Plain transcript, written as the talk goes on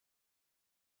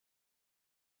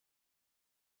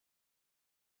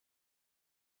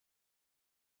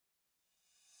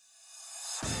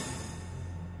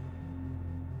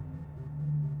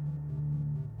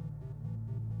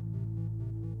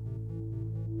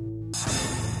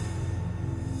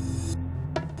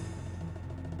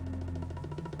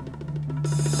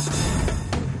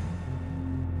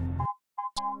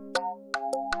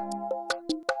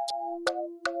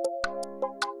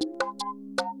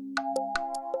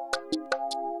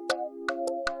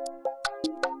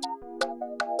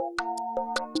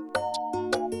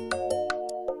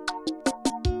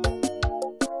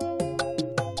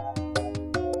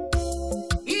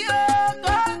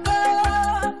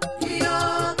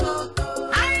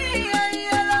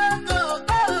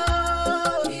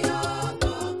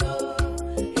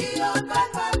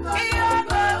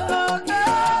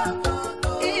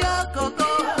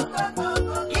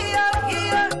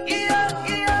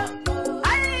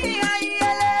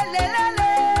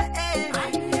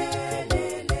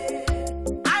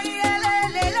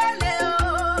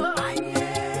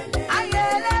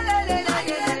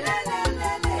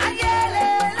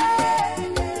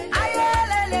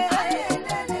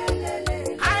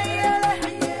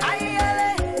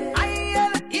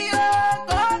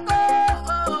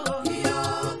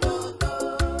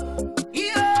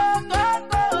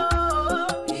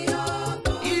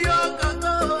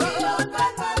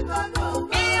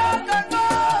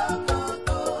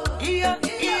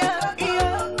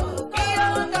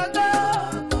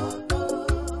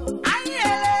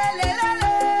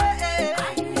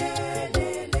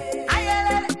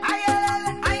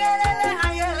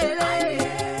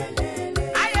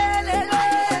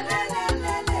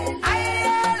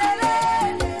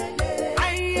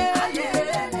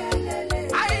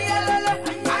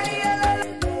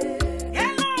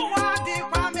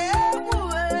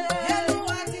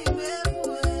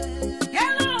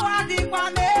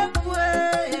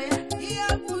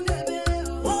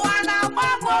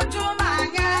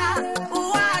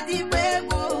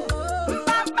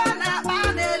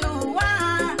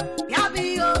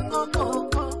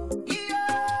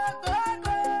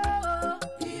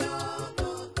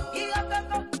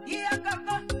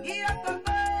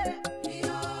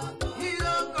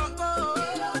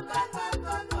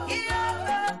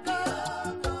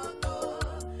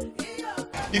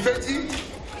Ifeti,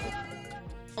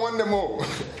 one more.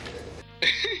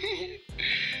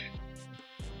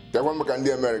 That one can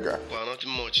do America. Well,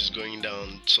 nothing much is going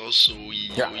down. It's also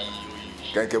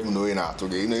Can't keep knowing out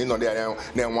okay. You know there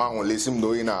then one will listen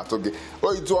knowing out okay.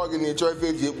 Oh, you talking in your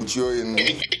face, you put you in.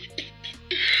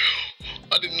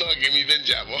 I did not give me the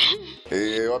job.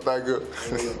 Hey, what I go?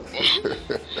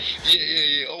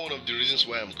 Yeah. Oh, one of the reasons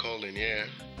why I'm calling, yeah.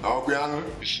 Okay,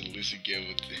 Listen, get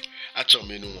with it. I told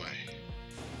me no why.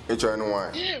 You trying to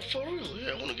why? Yeah, for real.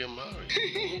 Yeah, I want to get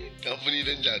married. Company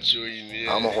didn't judge you in here.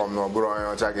 I'm a home no bro,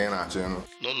 I'm checking out. No.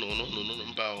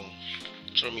 Bow.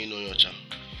 Tell me no your child.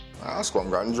 Ask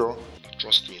him, Ganjo.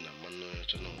 Trust me, man. No.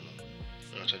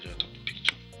 I'll tell you a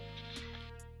picture.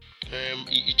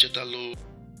 Ichetalo.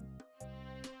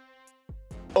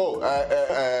 Oh,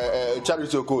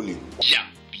 Charity Okoli. Yeah,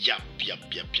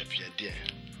 there.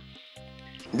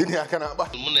 Didn't I can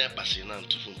about Money passing on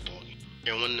to phone call.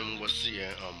 And when them was see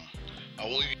I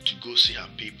want you to go see her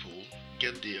people,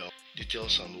 get the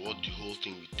details on what the whole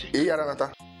thing will take. Yeah,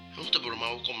 Ranata. Not about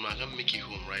my come I can make it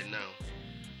home right now.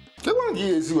 They want to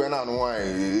give you an why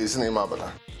is name about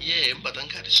that. Yeah, but I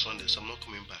got this Sunday, so I'm not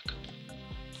coming back.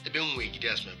 I've been waiting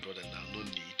as my brother now, no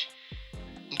need.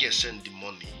 You get send the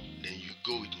money, then you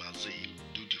go with Mazay,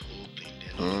 do the whole thing,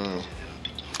 then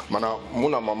Mana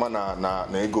Muna Mama na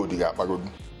ego diga pagod.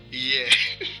 Yeah.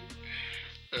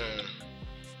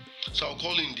 So I'll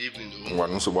call you in the evening though.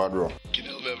 One so bad bro. Can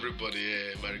help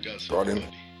everybody, my regards to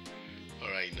everybody.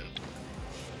 Alright now.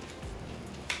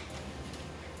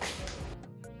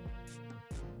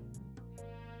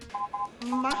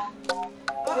 Ma.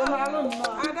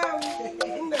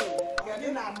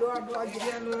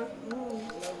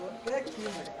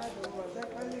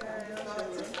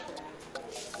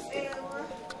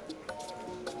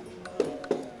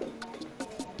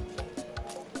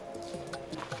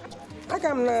 Aka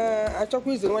m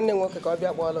na-achọkwa izi nwanne nwoke ka ọ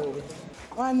bịa kpọọrọ gị.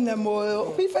 Nwanne m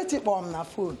Ifechi kpọọ m na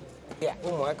fon. Ya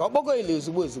ụmụaka ọ kpọgo ile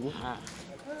ozugbo.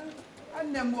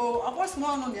 Nwanne m akwụsị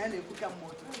n'ọnụ na ya na-ekwu ka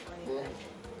mmadụ.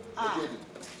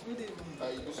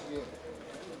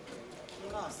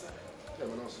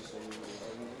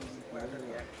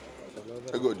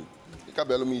 Egodi, ị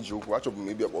bịala m iji ụkwụ, achọbụ m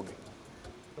ịbịa kpọ gị.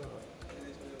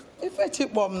 Ifechi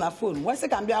kpọọ m na fon, wesị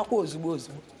ka m bịa kwa ozugbo.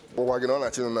 Ụwa gị na ọ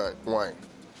na-achị na nwaanyị.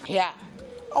 Ya,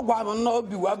 ọ gwara m nnọọ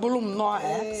obi wee bụrụ m nnọọ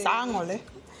saa aṅụrị.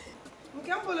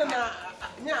 nke mbụlụ na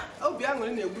nya obi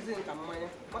aṅụrị na-egbuzi nka mmanya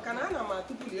maka na ana m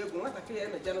atụpụli egwu nwatakịrị ya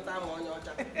emeje nụta ama onye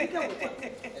ọcha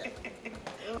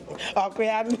ọkụ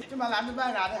ya ịmala ndị ba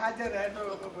ga-adị ha jere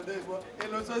n'obodo Igbo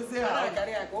elosozie ha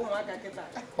karị ya ka ụmụaka kịta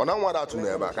ọ na nwa atụ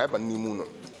n'ebe a ka anyị ba n'ime ụlọ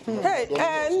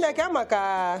nne ka maka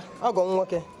ọgọ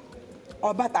nwoke ọ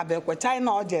batabekwe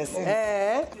China ọ jesi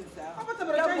ọ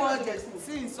batabere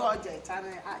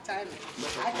China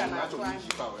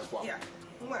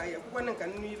nwa ya kwukwana nka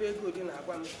nnu ibe ego dị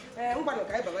na-agwa m ngwanụ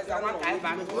ka anyị babazi anụ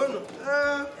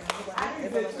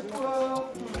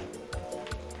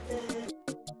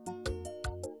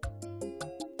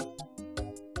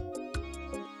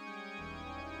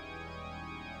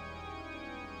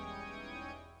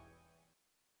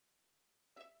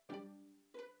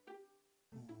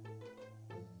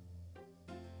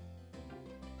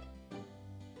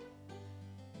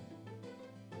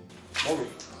Mommy.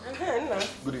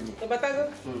 Good evening.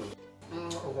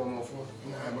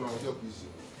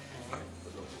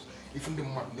 If the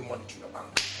money to the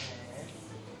bank.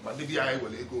 But the DI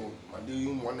will go, but the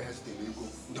one has to go,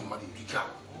 the money to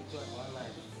come.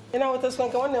 You know what else can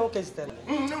go on now, Keston?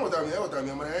 No, what I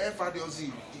mean, I have had your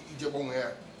see, Jabon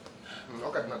here.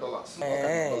 Okay, not dollars.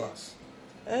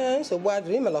 So what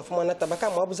dream of money tobacco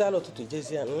mobzalo to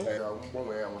Jessian? Hey!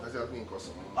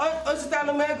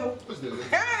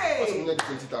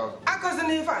 20,000. I cousin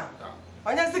Ifa.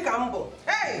 Onye si ka mbụ.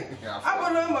 Hey!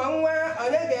 Abụrụ ma nwa,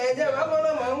 onye ga-eje,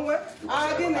 abụrụ ma nwa. Ah,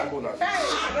 gịnị? Hey!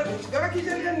 Gara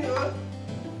kije ndị o.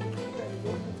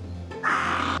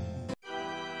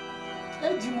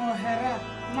 eji m ohere a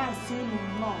na-asị unu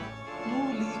nnọọ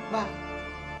n'ụlọ ikpe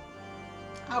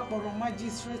a kpọrọ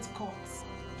Magistrate Court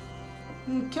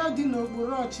nke dị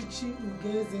n'okpuru ọchịchị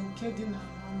Ugeze nke dị na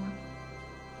Roma.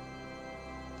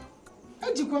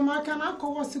 Ejikwa m aka na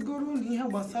akọwasigoro ụlọ ihe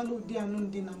gbasara ụdị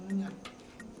alụmdi na nwunye a.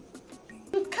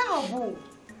 Nke a bụ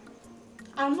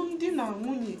alụmdi na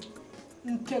nwunye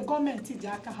nke gọọmenti ji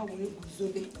aka ha wee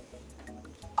guzobe.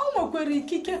 Ọ nwekwara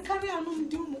ikike karịa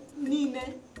alụmdi niile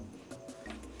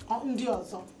ndị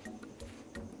ọzọ.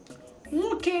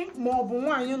 Nwoke ma ọ bụ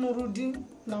nwaanyị nụrụ di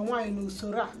na nwaanyị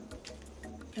n'usoro a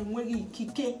enweghị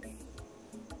ikike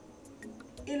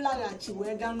ịlaghachi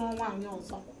wee gaa n'ụwa nwaanyị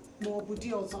ọzọ ma ọ bụ di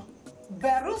ọzọ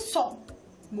berụsọ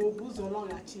ma ọ bụ ụzọ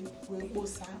lọghachi wee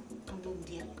kposaa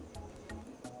alụmdi ya.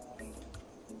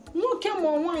 Nwoke ma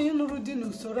nwaanyị nụrụ di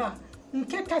n'usoro a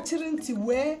nke kachiri ntị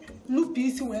wee nupụ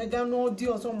isi wee gaa n'ụdị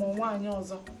ọzọ ma nwaanyị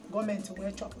ọzọ gọọmenti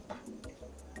wee chọpụta.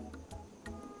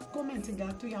 Gọọmenti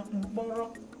ga-atụ ya mkpọrọ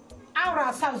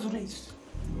arọ 7 zuru ezu.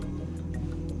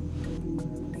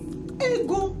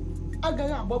 Ego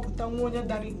agaghị agbapụta nwa onye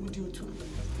dara iwu dị otu a.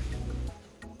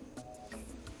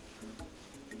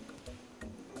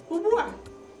 Ugbu a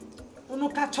unu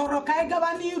ka chọrọ ka anyị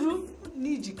gaba n'iru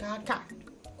n'ijikọ aka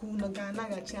ka unu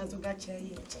ga-anaghachi azụ gachie ya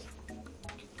echi.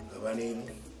 Gaba n'iru.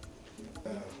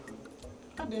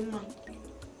 Ọ dị mma.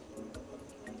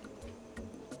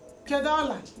 Kedu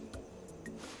ọla?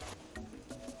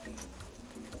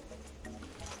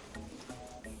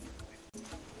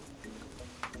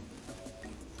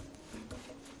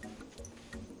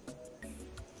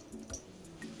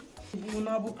 Unu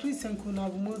abụ Christian ka unu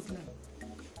abụ Muslim?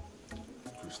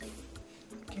 Christian.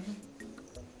 Okay.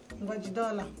 Ngwa jide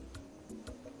ọla.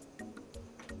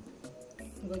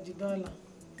 Ngwa jide ọla.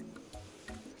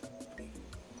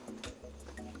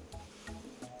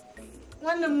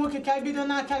 Nwanne m nwoke ka bido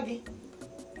n'aka gị.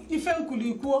 Ife nkwulu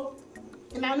ikwuo.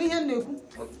 Ị na-anụ ihe m na-ekwu?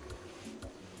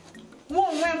 Mụ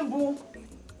onwe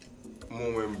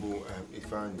m bụ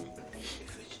Ifeanyị.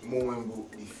 Mụ onwe m bụ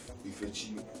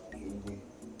Ifechi Ugwu.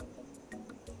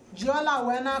 Jiola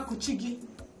wee na-akụchi gị.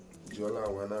 Jiola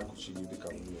wee na-akụchi gị dịka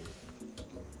nwunye.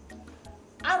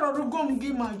 Arọrụgo m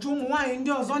gị ma jụ ụmụ nwaanyị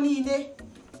ndị ọzọ niile.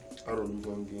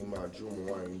 Arọrụgo m gị ma jụ ụmụ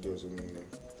nwaanyị ndị ọzọ niile.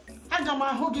 Aga m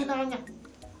ahụ gị n'anya.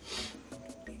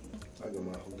 Aga m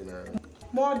ahụ gị n'anya.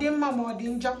 Ma ọ dị mma ma ọ dị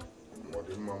njọ. Ma ọ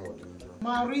dị mma ma ọ dị njọ. Ma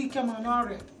arụ ike ma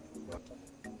n'ọrịa.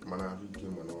 Ma na-arụ ike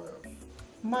ma n'ọrịa.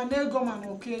 Ma n'ego ma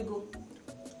n'ụkọ ego.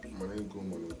 Ma n'ego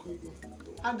ma n'ụkọ ego.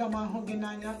 Aga m ahụ gị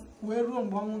n'anya wee ruo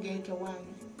mgbe ọnwụ ga-ekewa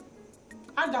anyị.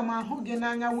 Aga m ahụ gị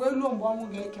n'anya wee ruo mgbe ọnwụ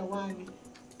ga-ekewa anyị.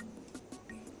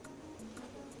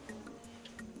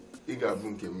 Ị ga-abụ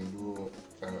nke m ruo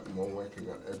ma ọnwụ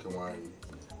ekewa anyị.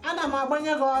 Ana m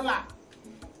agbanye gị ọla.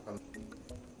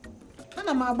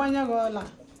 Ana m agbanye gị ọla.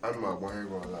 Ana m agbanye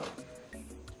gị ọla.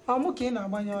 Ọ mụ ka ị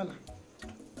na-agbanye ọla?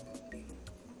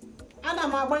 Ana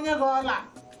m agbanye gị ọla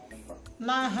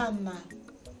n'aha nna.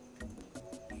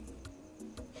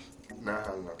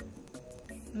 N'aha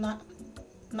nna.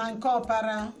 Na nke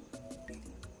ọpara.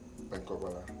 Na nke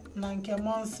ọpara. Na nke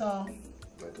mmụọ nsọ.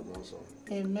 Na nke mmụọ nsọ.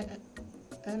 Amen.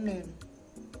 Amen.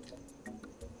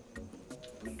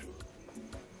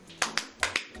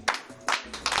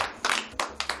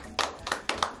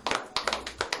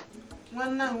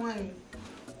 Nwanna nwanyị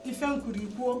ife nkwuru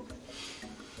ikwu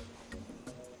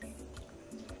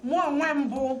mụ onwe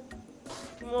mbụ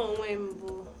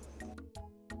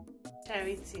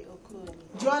Charity Okoli.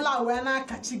 Jụọla wee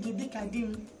na-akachi gị dịka di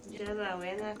m.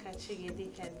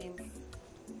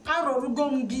 Arọrụgo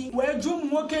m gị wee jụ ụmụ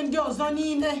nwoke ndị ọzọ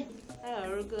niile.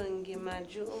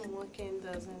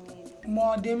 Ma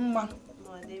ọ dị mma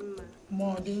ma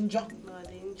ọ dị njọ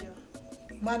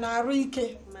ma na-arụ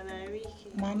ike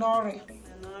ma n'ọrịa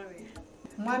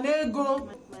ma n'ego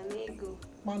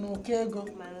ma n'oke ego.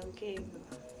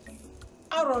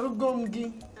 Arọrụgo m gị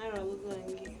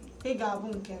ị ga-abụ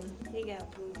nke m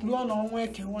ruo n'ọnwa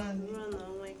ekewa anyị.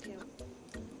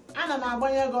 Ana m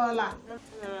agbanye gị ọla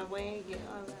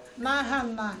n'aha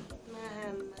Nna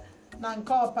na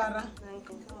nke Ọkpara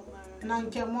na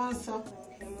nke Mmụọ Nsọ.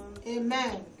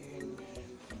 Amen.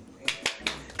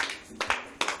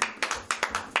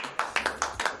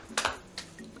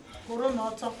 Kwụrụ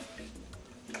n'ọtọ.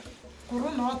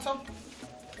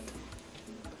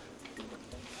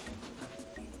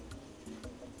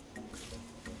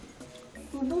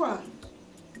 Ugbu a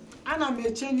ana m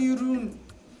eche n'iru unu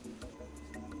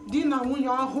di na nwunye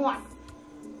ọhụụ a,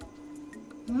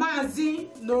 Maazị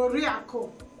na Oriakụ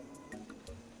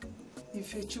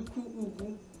Ifechukwu Ugwu.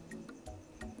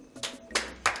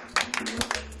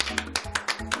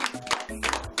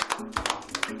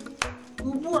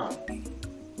 Ugbu a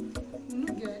unu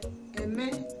ga-eme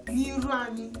n'iru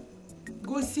anyị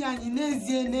gosi anyị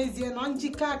n'ezie na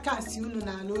njikọ aka si unu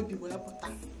n'ala obi wee pụta.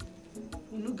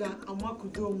 Unu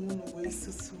ga-amakudo onwe unu wee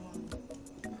susu ọnụ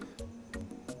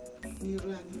n'iru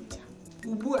anyị ncha.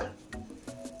 Ugbu a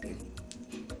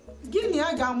gịnị a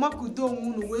ga-amakudo onwe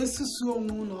unu wee susu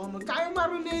onwe unu ọnụ ka anyị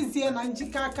marụ n'ezie na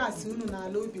njikọ aka si unu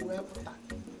n'ala obi wee pụta.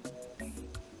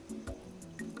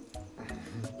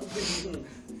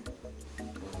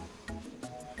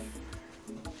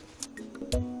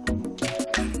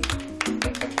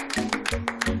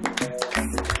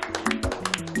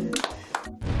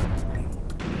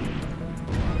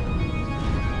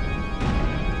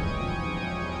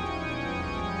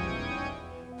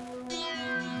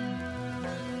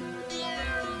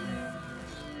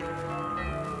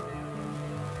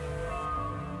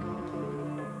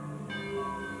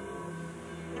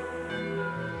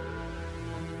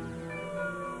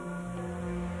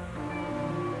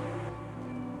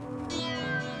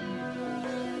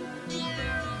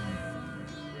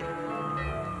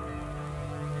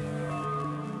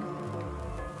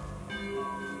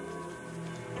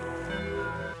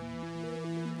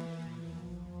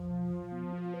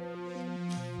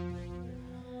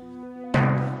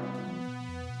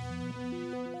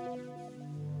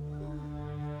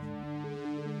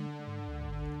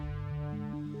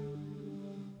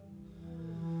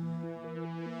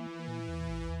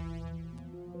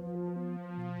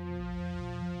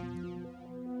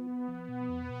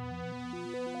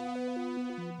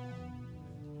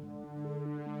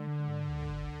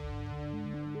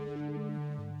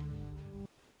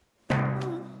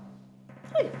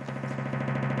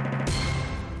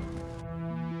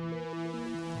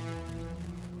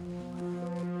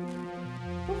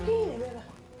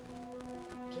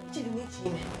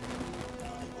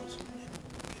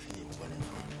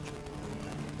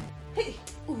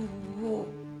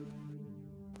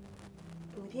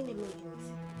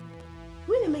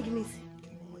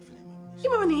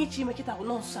 Chi make it out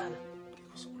no son.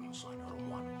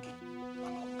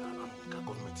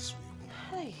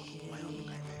 Hey.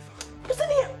 Listen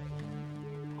here.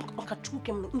 Maka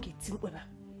chuke m nge tin kweba.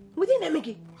 We didn't make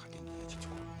it.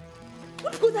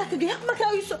 What go that again?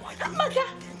 Maka you so. Maka.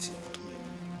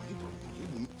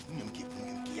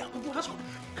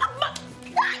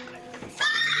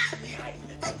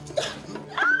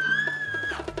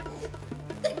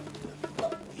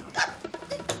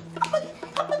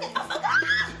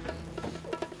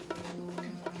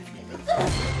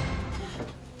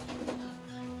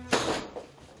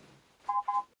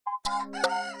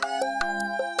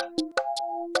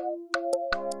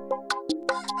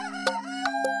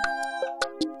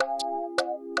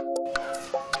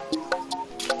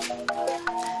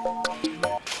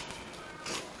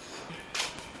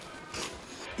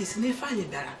 It's never a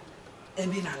better.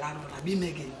 And being allowed to be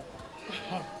making.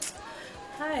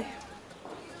 Hi.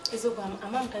 It's okay.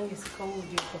 I'm can you come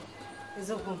with you?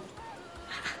 It's okay.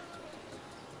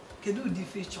 Can you do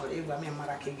feature a woman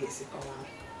Marake gets it?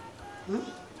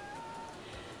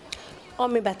 Oh,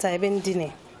 me better even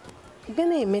dinner.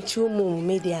 Bene met you moon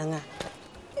medianga.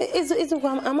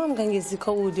 Ezekwa amam ka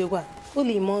ngezikọ wode kwa.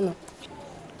 Uli mono.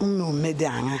 Ụmụ dị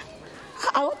anya.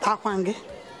 Aghọtakwa gị.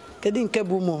 Kedu nke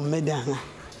bụ ụmụ dị anya?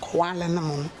 Kọwala na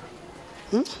m.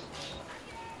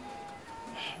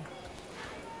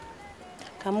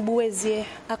 Ka mgbuwezie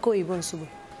aka oyibo nsogbu.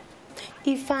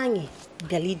 Ifeanyi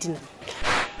bịara idina.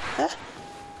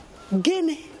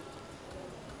 Gịnị?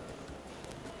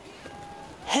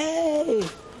 Hey!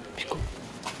 Biko.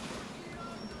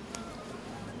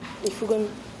 Ifugon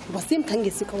basim ka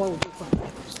ngezikọ wode kwa.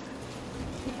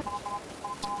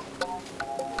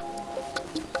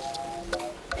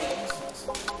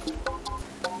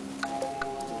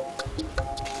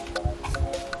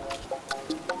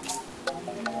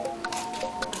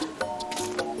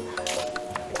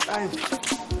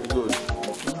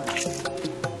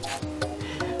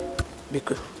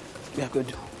 Biko,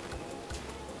 bịagodo.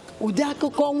 Ụdị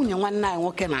akụkọ nwunye nwanne anyị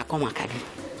nwoke na-akọ maka gị.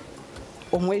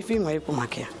 O nwee ife nwere ikwu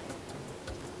maka ya.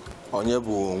 Onye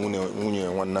bụ nwunye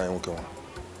nwanne anyị nwoke nwa?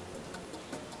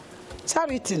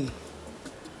 Charity.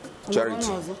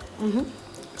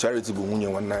 Charity bụ nwunye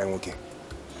nwanne anyị nwoke.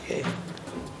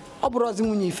 Ọ bụrụ ọzọ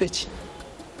nwunye Ifechi.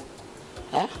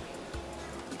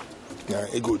 Na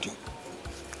ego dị.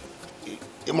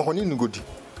 Ịmakwa n'ịnụ godi.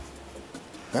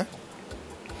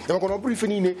 Ịmakwa na ọ bụrụ ife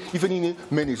niile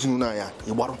mee n'ezinụlọ anyị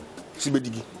ịgbarụ sibe di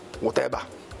gị wụta ebe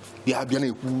a bịa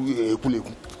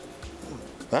na-ekwulekwu.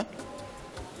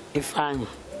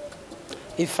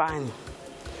 Ifeanyị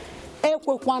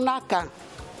ekwekwana ka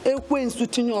ekwensu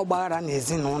tinye ọgbaghara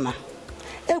n'ezinụlọ.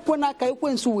 Ekwena ka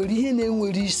ekwensu were ihe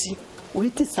na-enwere isi were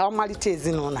tisa ọmalịcha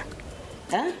ezinụlọ.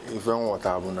 Ife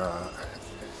nghọta bụ na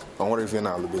o nwere ife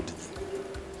na-alụ be di gị.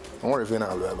 O nwere ife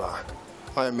na-alụ ebe a.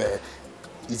 Onye mee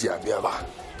iji abịa ebe a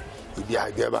ịbịa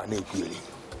ebe a na-ekwugheri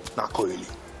na-akọgheri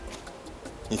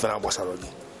ife na-agbasara gị.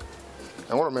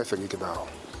 Enwere m efe gị kịta ahụ.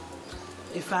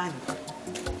 Ifeanyị.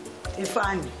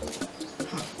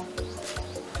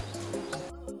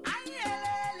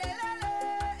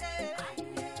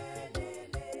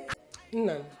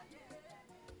 Nna m,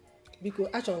 biko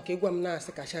achọrọ m ka ị gwa m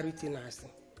na-asị ka Charity na-asị.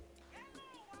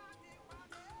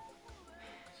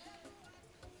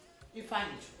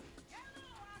 Ifeanyị.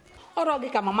 Ọrụ gị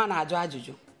ka mama na-ajụ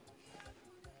ajụjụ.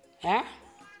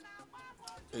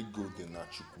 Ego dị na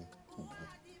Chukwu ugwu.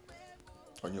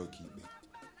 Onye ọkaikpe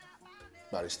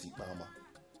Barrister Ikpeama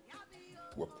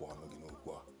wepụ ọnụ gị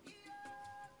n'okwu a.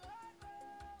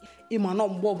 Ịma na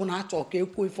mgbe ọbụla achọ ka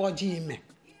ekwu ife ọjọọ ime,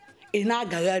 ị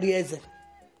na-agagharị eze.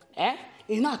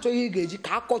 Ị na-achọ ihe ị ga-eji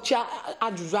ka akọchi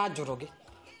ajụjụ ajụrụ gị.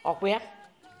 Ọkwa ya?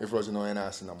 Ife ọzọ na onye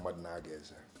na-asị na mmadụ na-aga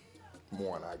eze.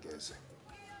 Mụnwa na-aga eze.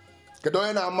 Kedu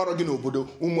onye na-amarọ gị n'obodo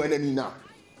ụmụ ene niile a?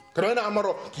 Kedu onye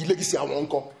na-amarọ ka ile gị si anwụ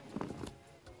nkọ?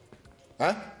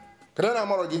 Kedu onye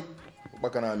na-amarọ gị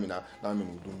ụkpaka na-amị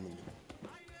n'udu mmiri?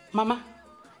 Mama,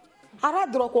 ara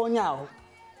dịrọkwa onye ahụ.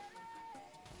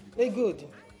 Ego dị,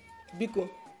 biko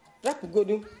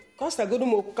rapụgodu ka ọ sagodu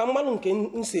m okwu ka mmalụ nke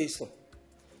nso eso.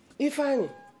 Ifeanyị,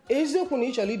 eziokwu na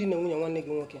ị chọrọ ịdị na nwunye nwanne gị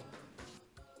nwoke?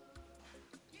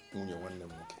 Nwunye nwanne m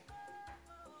nwoke.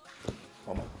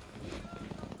 Mama,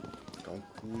 ka m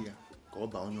kwuo ya ka ọ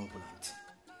baa onye ọbụla ntị.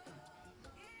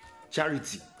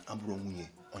 Charity abụrụ nwunye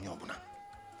onye ọbụla.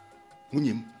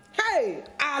 Nwunye m.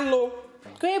 Alụ.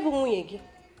 Ka onye bụ nwunye gị?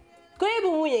 Ka onye bụ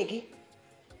nwunye gị?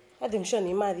 Adị m sure na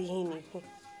ị maara ihe ị na-ekwu.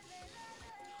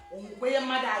 Onye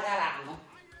mmadụ agara anụ.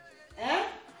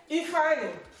 Ifeanyị,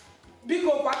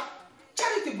 biko kwa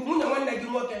Charity bụ nwunye nwanne gị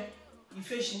nwoke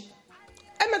Ifechi.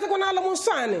 Emetakwana alụ m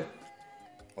nsọ anyị.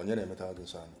 Onye na-emetara gị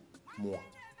nsọ anyị? Mụọ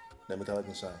na-emetara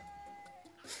gị nsọ anyị.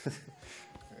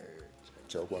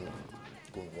 Chekwa na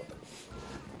gwọta.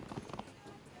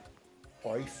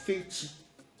 Ọ Ifechi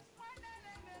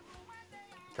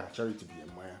ka Charity bie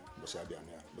mmanya mbọsị abịa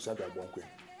gbọ nkwe.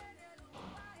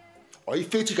 Ọ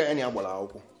Ifechi ka ya na ya gbara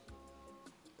akwụkwọ.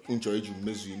 Nchọ iji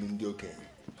mmezu ilu ndị okenye.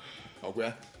 Ọgwa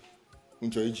ya?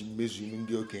 Nchọ iji mmezu ilu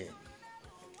ndị okenye.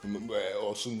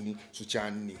 Ọsụ nri sụchaa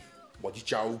nri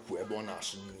gbajichaa ukwu ebe ọ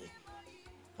na-asụ nri.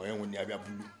 Onye nwe ya bịa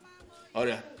bulu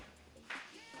ọrịa.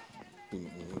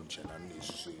 Nche na nna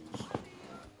esuso esu.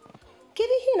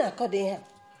 Kedu ihe ị na-akọdo ihe a?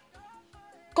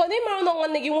 Ka ọ dị mara na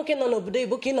nwanne gị nwoke nọ n'obodo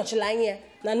Igbo ka ị nọchiri anya ya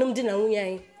na alụmdi na nwunye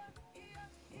anyị?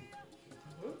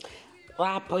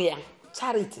 Rapụ ya,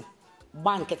 Charity,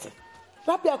 gba nkịtị.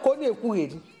 Rapụ ya ka ọ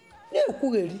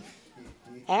na-ekwugheri.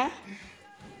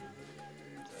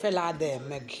 Fela ada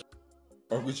eme gị.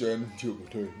 Ọ bụ ịchọ ọnụ ndị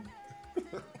obodo Igbo.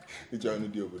 Ịchọ ọnụ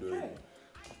ndị obodo Igbo.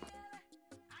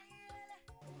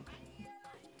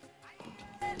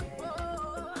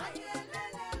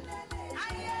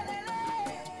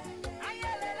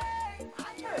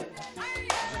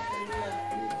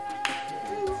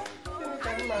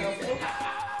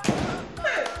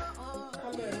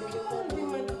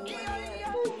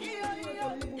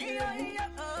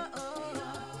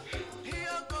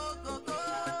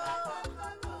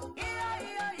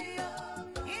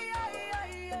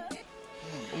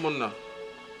 Ụmụnna,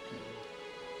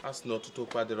 a sị na ọtụtụ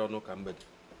okwu adịrị ọnụ ka mgbede.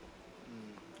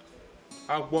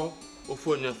 Agwọ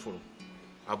ofu onye fụrụ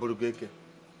abụrụgo eke.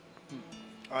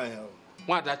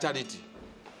 Nwada Charity,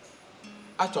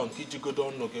 achọrọ m ka ijigodo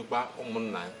ọnụ gị gwa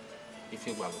ụmụnna ya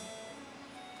ife gwara m.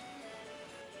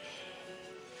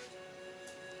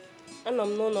 Anọ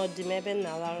m n'ụlọ dị m ebe m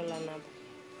na-alarụla na bụ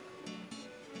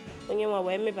onye nwa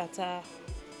wee mebata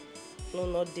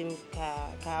n'ụlọ dị m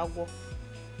ka agwọ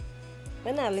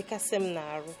wee na-alịkasị m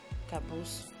n'arụ ka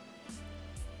buusu.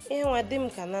 Ihe nwa dị m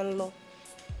ka na nlọ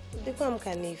dịkwa m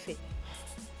ka n'ife.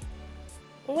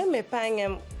 Mgbe mepee anya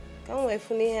m ka m wee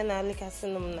fụ n'ihe na-alịkasị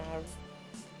m n'arụ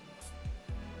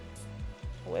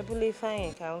wee bụla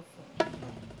Ifeanyị ka m fụ.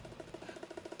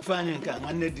 Ifeanyị nke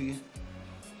nwanne di gị.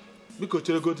 Biko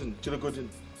cheregodin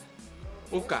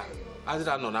ụka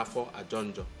adịra nọ n'afọ ajọ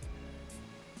njọ,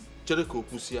 chere ka o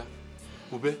kwụsịa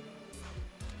ube.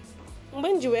 Mgbe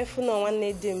m ji wee fụ na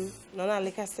nwanne di m nọ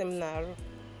na-alịkasị m n'arụ,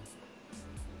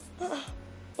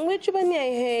 mgbe chụbanye ya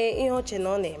ihe oche na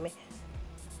ọ na-eme,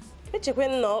 echekwe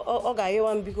na ọ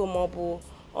ga-ayọwa m biko ma ọ bụ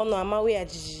ọnụ amawe ya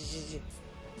jijiji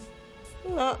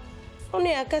na ọnụ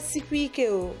ya akasikwa ike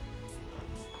o.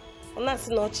 Ọ na-asị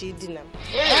na ọchị idina m.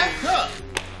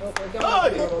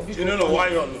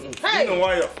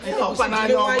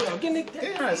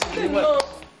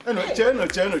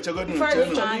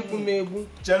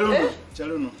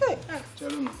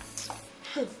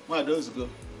 Nwada ozugbo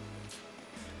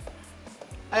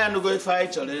anyị anụgo ife anyị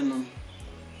chọrọ ịnụ.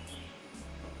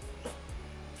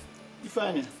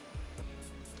 Ifeanyị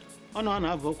ọnụ ọ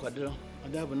na-abụ kwado ọ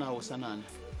ga-abụ na-awụsa n'ala.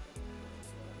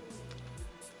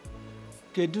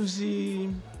 Keduzi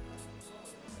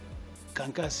ka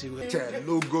nke a si wee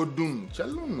chelogodun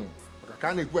chelụnụ ka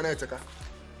a na-ekwu na-echeka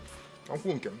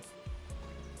nkwụ nke m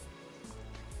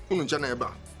unu nche na ebe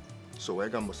a so wee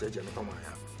ga mbọsị eji emeta nwaanyị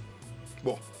a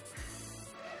gbọ.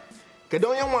 Kedu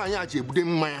onye nwaanyị a ji ebude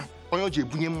mmanya, onye o ji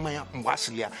ebunye mmanya mgbe a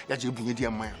sịrị ya ji ebunye di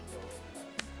ya mmanya?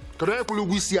 Kedu onye kwụrụ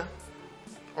ụgwọ isi ya?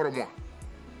 Ọrụ mụ a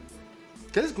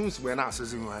kedu ka unu si wee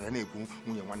na-asịzi nwaanyị na-ekwu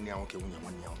nwunye nwanne ya nwoke nwunye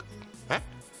nwanne ya nwoke?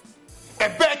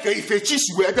 Ebe ka Ifechi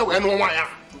si wee bịa wee nụọ nwaanyị a?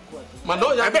 Mana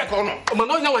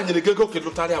onye nwa nyere gị ego ka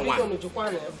lụtara ya nwaanyị.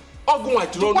 Ọgụ nwa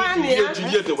jiri ọnụ ihe ji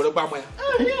ihe de were gba mmanya.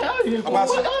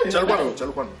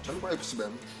 Chelụkwanụ ekwusibe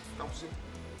m.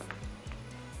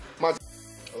 Maazị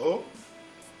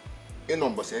ịnọ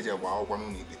mbọsị eji agba akwụkwọ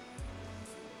n'ụlọ ikpe.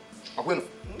 Ọkwịnụ?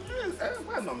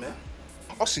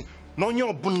 Ọ sị na onye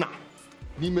ọbụla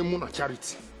n'ime mụ na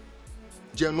Charity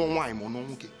jee nụọ nwaanyị ma ọ nụọ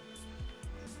nwoke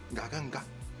ga-aga nga,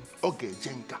 ọ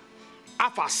ga-eje nga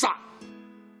afọ 7.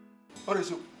 ọ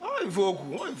ife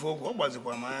okwu ọ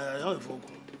gbazikwa m anya ọ ife okwu.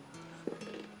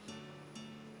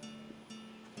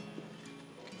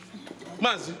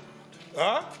 Maazị,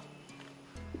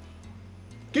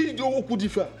 ka iji okwu dị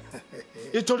fe a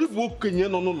ị chọrọ ịbụ okenye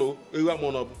nọ n'ụlọ ewu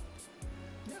amụ n'ọbụ?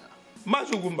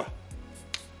 Maazị Ugwumba,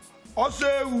 ọsọ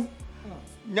ewu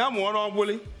ya mụọ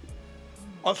n'ọgbụlị,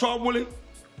 ọsọ ọgbụlị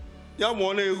ya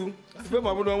mụọ n'ewu. Ife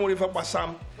ma bụrụ nwere ife gbasa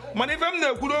m, mana ife m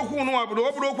na-ekwuru okwu n'ụwa bụ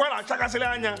ọ bụrụ okwu a na-achakasịrị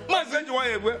anya. Maazị ejiwa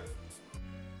ya egwe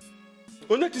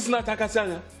onye chisi na-achakasị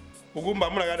anya. Ugwumba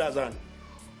mụ na ya daza anyị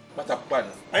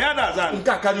anyị adaza anyị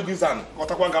nke a karịgo ize anụ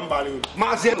ọtakwa nga mba anyị.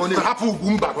 Maazị ọ na-ahapụ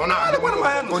Ugwumba ka ọ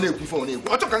na-ekwu ife ọ na-ekwu.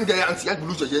 Ọ chọrọ ka m gee ya ntị ya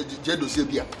gburu ụzọ jee dosie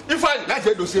bịa. Ifeanyị Ya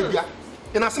jee dosie bịa.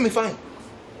 Ị na-asị m Ifeanyị?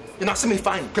 Ị na-asị m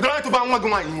Ifeanyị? Kedu onye tụba nwa gị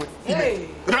nwaanyị ime?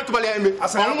 Kedu onye tụbala ya ime?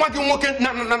 Nwa gị nwoke na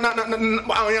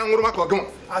onye nwụrụ maka ọgị nwa?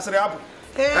 Asịrị abụ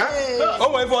o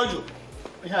nwee ife ọjụ.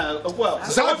 ọ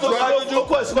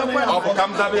bụ ka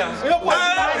m zaba ya.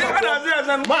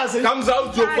 Ka m zaa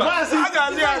uju okwu a.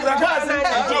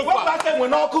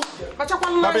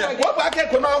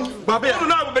 Baba ya. Unu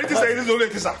na-abụ betisa erizi ụlọ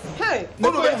etisa.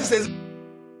 Unu betisa ezi.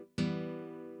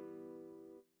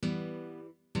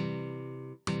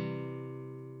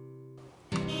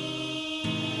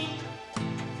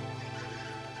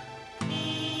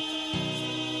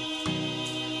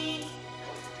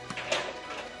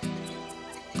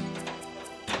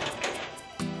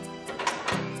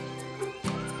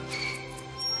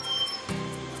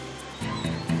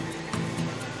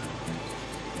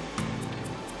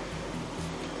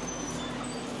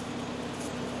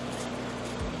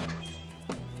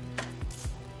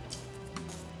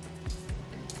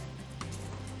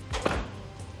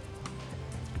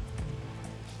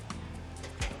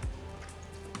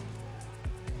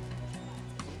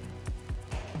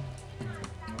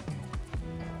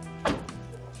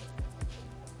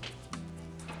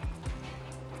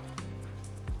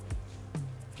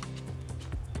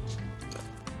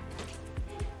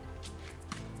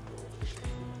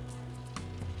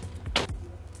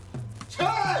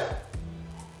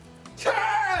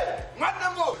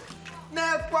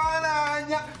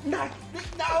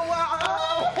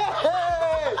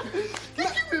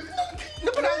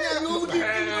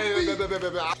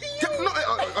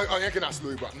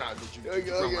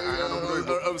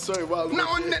 I'm sorry, wow. No,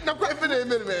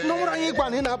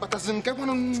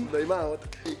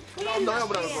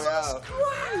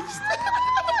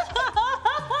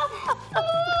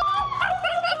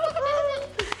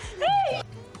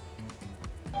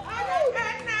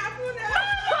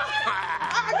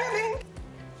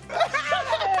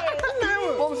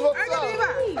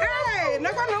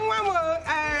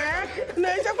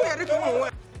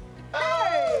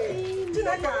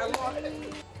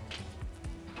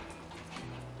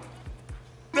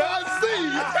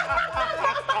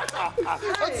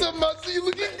 What's up, Marcy? You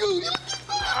looking good.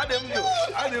 I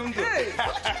didn't do.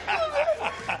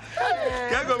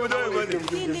 Can't go with everybody.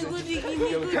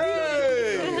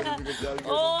 Hey.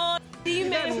 Oh,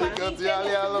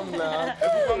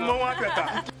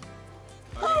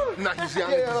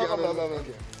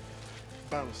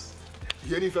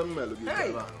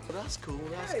 That's cool.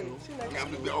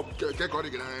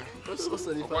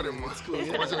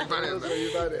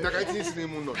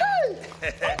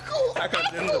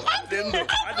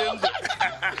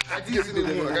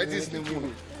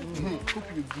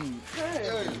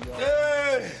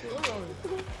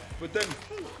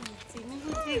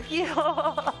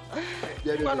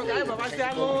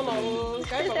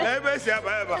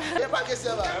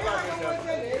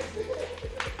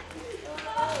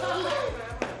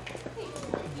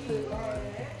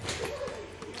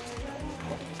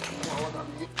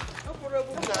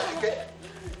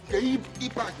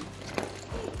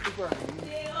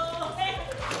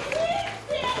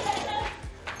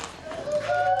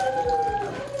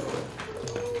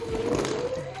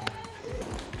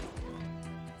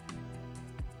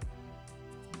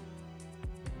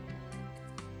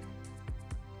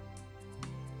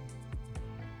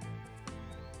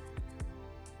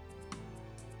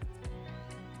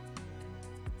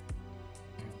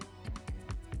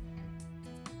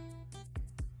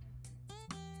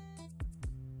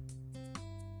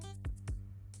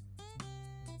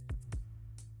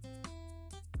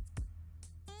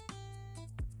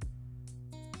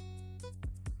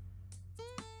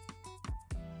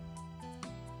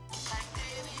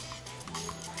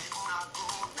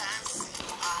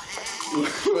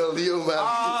 Well, you man.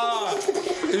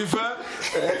 If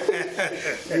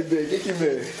Good day, get him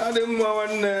there. I didn't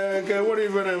want what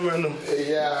even man.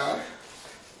 Yeah.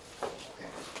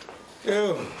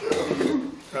 Yo.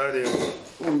 How do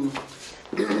you?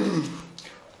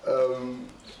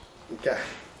 Okay.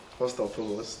 First and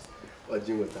foremost, what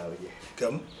do you want to again?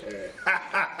 Come.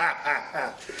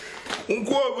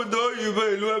 Unko obodo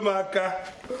yibo ilu emaka.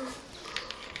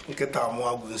 Nketa mu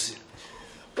agunsi.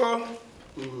 Oh.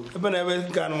 Ebe na ebe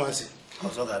nke anụmasị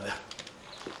ọzọ ga-abịa.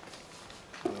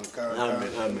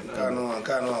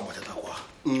 Nke anụ agbachatakwa.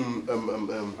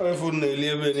 Efu na-eli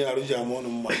ebe ni arụji ama ọnụ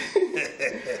mma.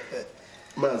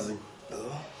 Mazi,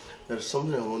 there's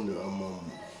something I wonder.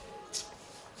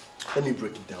 Let me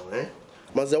break it down, eh?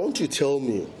 Mazi, I want you to tell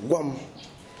me, Guam,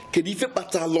 can you fit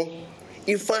patalo?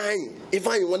 If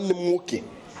I want them walking,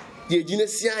 the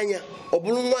genesianya, or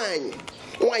blue wine.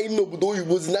 Why no do you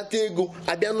was not ego?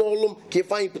 I don't know can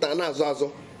find put an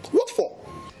azazo. What for?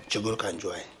 Chuguru can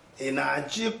joy. In a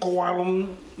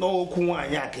chicoalum no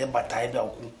kuanya ke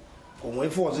bataiba. When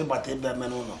for the bataiba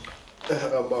menono.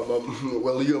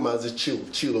 Well, you must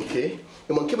chill, okay?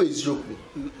 The monkey is joking.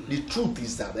 The truth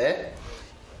is that,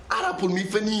 I put me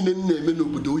fanny in the name of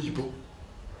Budoibo.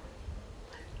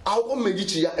 I'll go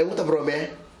Medici and what about me?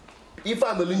 If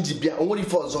I'm a Linjibia, only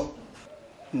for so.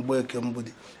 Welcome,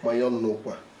 buddy. My own no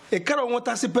qua. A carol want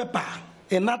to see pepper,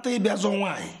 and not a beazon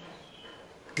wine.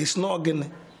 It's not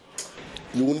again.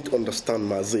 You won't understand,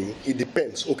 Mazi. It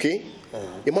depends, okay?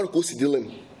 You might go see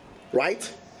Dylan,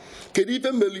 right? Can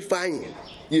even mellifying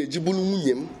ye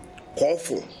jibulum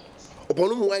awful.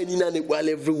 Upon wine in an equal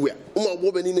everywhere.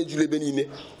 Woman in a julebenine.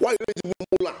 Why you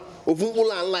of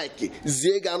unlike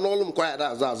Zega and all quiet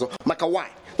as Maka why?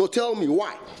 So tell me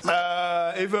why.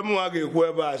 If I'm walking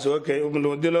whoever, okay,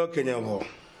 no Kenya.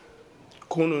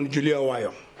 Conon Julia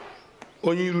Wire.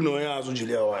 Only you know as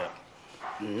Julia Wire.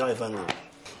 No, if I know.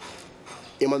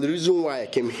 The reason why I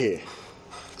came here,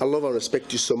 I love and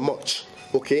respect you so much.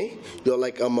 Okay? You're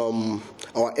like our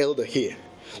elder here.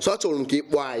 So I told him, okay,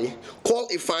 why? Call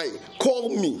Ifeanyi. Call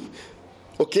me.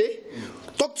 Okay?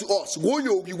 Talk to us. Go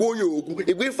yo.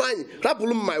 If we find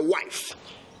Rapulum my wife.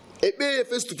 It be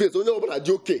face to face. Only about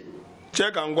a okay.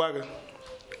 Check and wag.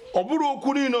 Oburu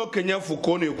okuni no Kenya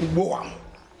fukone kuboa.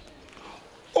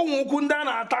 Omukunda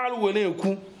na atalu wene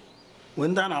ku.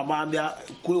 when that about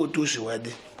go to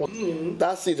Swede.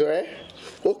 That's it, right?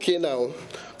 Okay, now,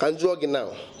 can drug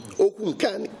now. Oku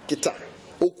can kita.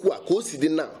 Oku akosi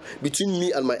now between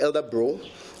me and my elder bro.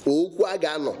 Oku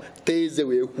agano teze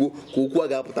we oku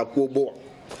aga pata kuobo.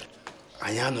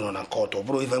 Ayano na koto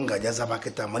bro even gajaza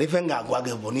baketa mari even ga agwa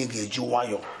ga boni ga eju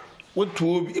wayo. What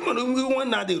to obi even when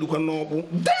na dey rukwa no obu.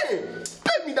 Damn!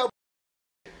 Pay me that.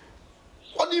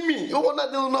 What do you mean? You want to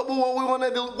do no obu? We want to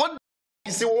do what?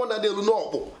 You say we want to do no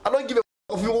obu? I don't give a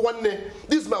fuck if you want one.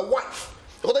 This is my wife.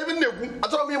 I don't even know. I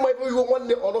told me my you want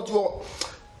one or not you.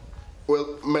 Well,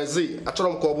 Mezi, I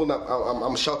told him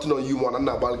I'm shouting on you more and I'm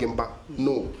not bargaining back.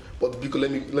 No, but because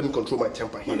let me control my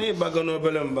temper here.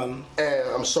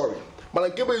 I'm sorry. But I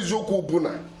give you Zoko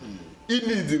Buna. You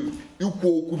need you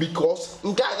because I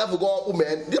have to go up,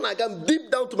 man. Then I come deep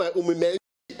down to my own man.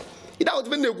 It out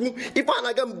when you if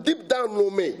I come deep down no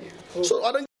me. So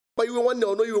I don't buy you one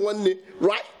or no you one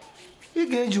right? You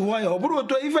get you why or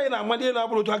if I am money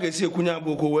able to get see Kunya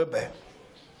Boko Webe.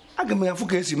 I can make a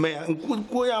focus in Maya and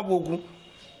Kuya Boko.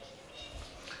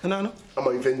 And I know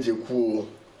I'm even cool.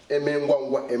 A man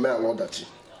one a man all that.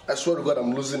 I swear to God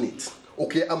I'm losing it.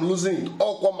 Okay, I'm losing it.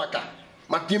 All come maka.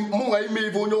 Makim I may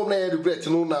even know regret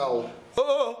no now.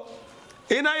 Oh,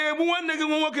 and I have one nigga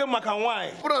walking Macan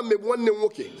why? But I made one name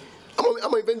okay.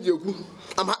 I'm even joking.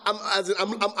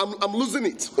 I'm losing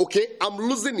it. Okay, I'm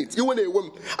losing it. You want a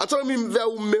woman? I told him very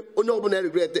on your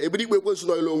regret. Everybody wants to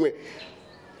know long way.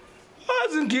 I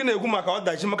think you know Kumaka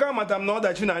that you madam know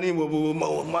that you know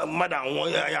madam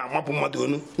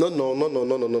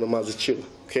No, Master chill.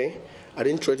 Okay, I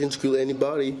didn't threaten to kill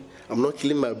anybody. I'm not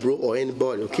killing my bro or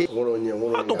anybody. Okay.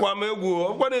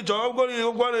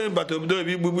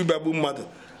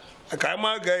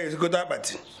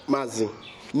 Mazi,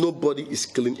 nobody is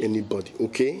killing anybody.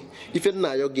 Okay. If you're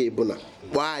not your gay bona,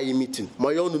 why are you meeting?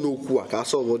 My own no who can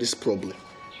solve all this problem.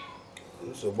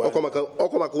 I'll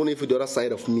come only for the other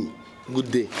side of me.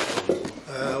 Good day.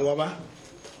 Waba.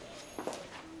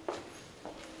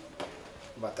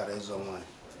 Battery is on one.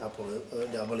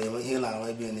 Double here now,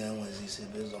 I be in the end was this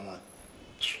based on one.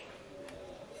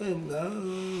 Are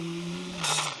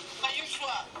you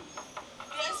sure?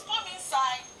 Yes, come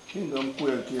inside. Kingdom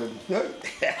queer kid.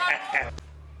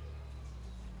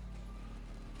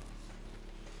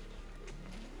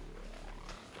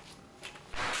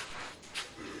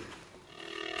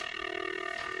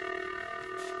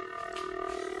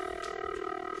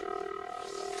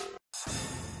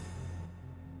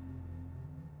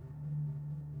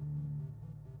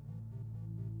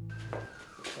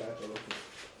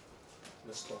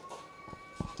 Let's talk.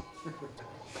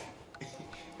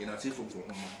 You know, see from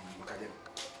Macadam.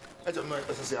 I don't know if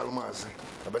I say Almas,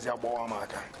 but I bought a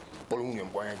marker. Polling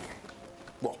and boy.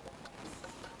 Well,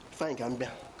 Fine, can be.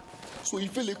 So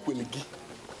if you look will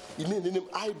you need him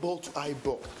eyeball to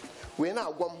eyeball. When I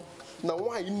want now,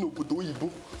 why you know, but do you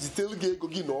book? Still get go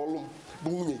in all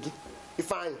boom. If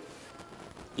fine,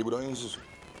 you would use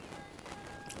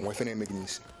my friend making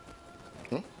this.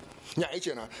 Yeah, it's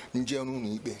a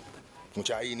Nigerian be,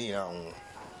 which I need now.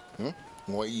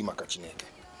 No, you make a chinek,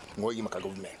 no, you make a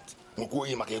government, no,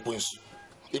 you make a prince.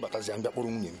 But as I'm the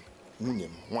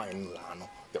Union, wine, Lano,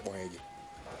 the boy.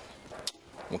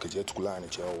 Okay, just to learn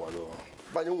each other.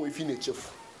 but you will finish.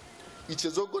 It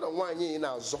is all good and wine in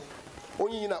our zone.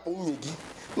 Only in our own yegi,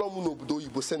 no moon do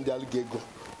you send the alligator.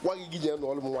 Why you give you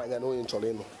all wine and oil in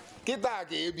Choleno? Kita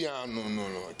kebia no.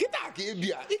 Kita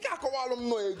kebia. Ika ko walum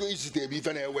no ego isite bi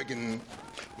fe na ewegin.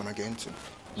 Mana genti.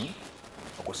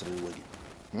 Akwosiri ewegi.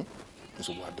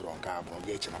 So wa dro nka abro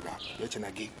ga eche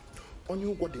na gi. Onye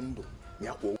ugwo dị ndụ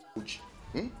ya kwa oji.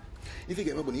 Ife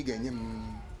ga eme bụ na ị ga-enye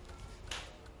m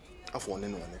afọ one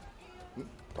na one.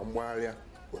 Ka mgbagharịa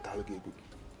wetalụ gị ego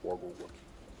gwọgọ ụgwọ.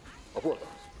 Ọkwọ.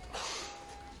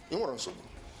 Ị nwere nsogbu.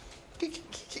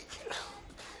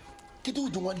 Kedu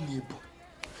ụdị nwanne ebo?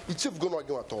 The chief gonna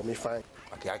go to me fine.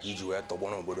 Okay, I give you a top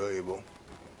one of Bodo,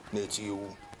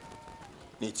 Native,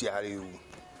 Native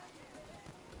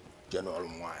General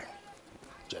Wine.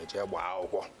 Jay,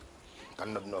 wow,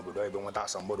 cannot know, but I don't want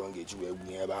somebody to get you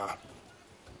nearby.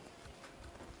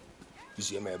 You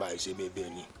see, maybe I say,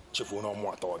 baby, chief will no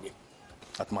more talking.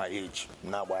 At my age,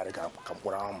 now why I can't come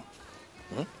around.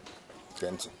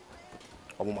 Kent,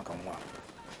 I won't come one.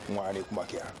 Why I come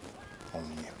back here on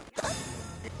me.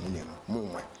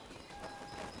 Move.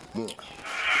 I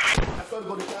thought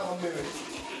about the time I'm married.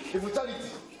 If we tell it,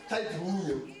 tight to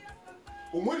move.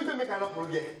 When you make an offer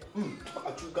again,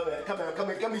 come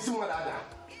and see what I do.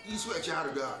 You swear,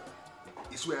 child, God.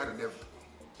 You swear to the devil.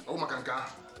 Oh, my canca.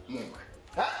 Move.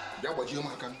 That was you,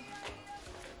 my can.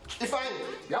 If I,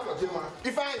 that was you,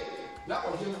 if I,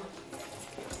 that was you.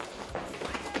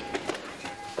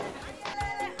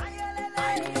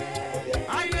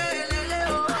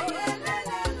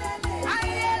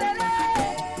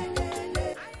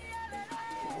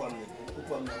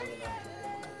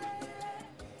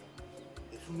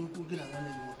 n'okwu gị na nwanne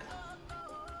gị nwoke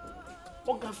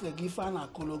ọ gafere gị ife a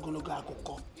na-akọrọ ogologo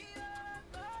akụkọ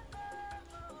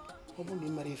ọ bụrụ na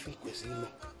ị mere ife kwesịrị ime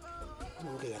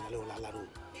n'oge ga nala ụlọ alara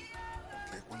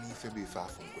ekwe n'ife bụ ife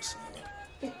afọ kwesịrị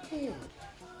ime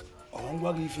ọ ngwa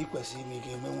gị ife kwesịrị ime ị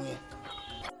ga-emenwu ya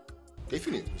ife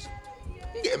na-ekwesị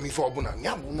m ga-eme ife ọbụla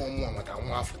ya bụ na ọmụnwa maka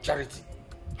nwa afọ charity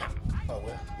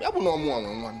ya bụ na ọmụnwa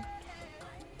nwe nwa m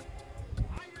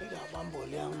ị ga-agba mbọ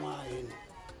lie nwa ahụ elu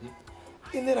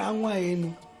ilere nwa ahụ elu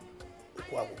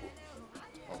okwu agwụgwọ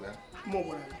ma ọ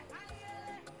gwara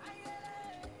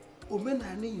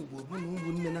omenala Igbo bụ na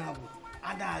ụmụnne na-abụ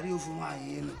adagharị ofu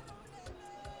nwaanyị elu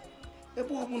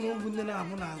ebe ọ bụ na ụmụnne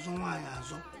na-abụ na-azụ nwaanyị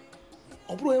azụ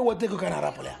ọ bụrụ eweta ego ka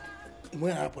na-arapụrụ ya igbe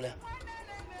ya na-arapụrụ ya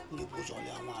ndị bụ ụzọ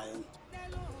lia nwaanyị elu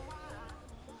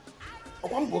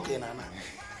ọkwa mbụ okenye na ana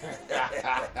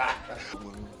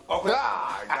ọ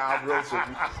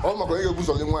maka onye ga-ebu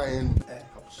ụzọ gị nwaanyị elu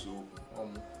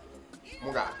m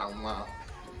ga-ata nwa ahụ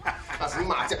asị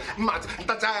mma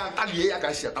ntacha ya ntalie ya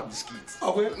ka si ata biskit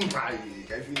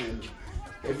ka ife n'elu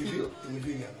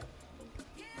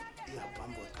ya gba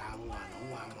mbọ taa nwa na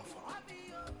nwa amafọrọ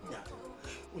ya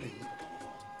ụlọ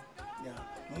ya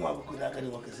nwa bụkọrọ aka dị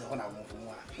nwoke sị ọ na-amụfụ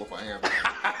nwa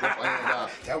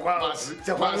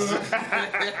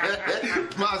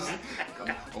maazị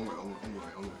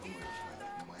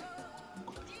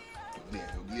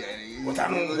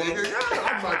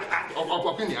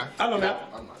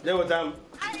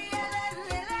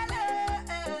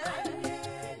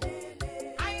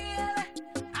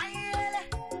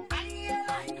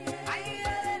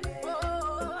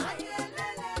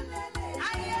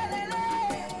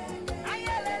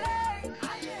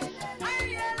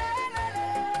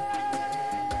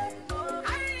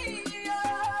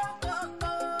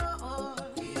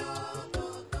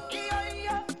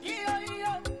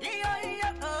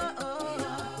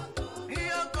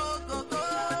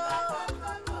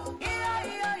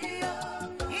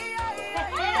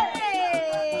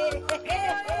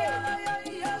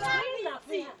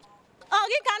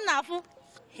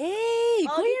Hey,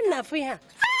 kuya na fu ya.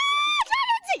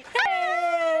 Charity.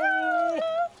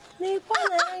 Ni kwa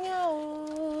na anya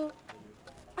o.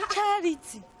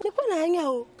 Charity. Ni kwa na anya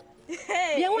o.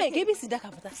 Bia nwe ke bi si daka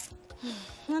pata.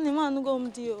 Na ni ma anu go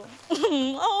mdi o.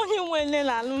 O ni nwe le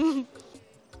la lu.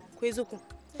 Kwezoku.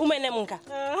 Umene mu nka.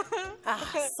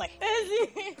 Sai.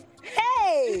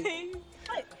 Hey.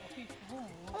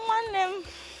 Nwanne m.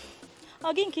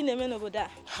 O gi nki na-eme n'obodo a.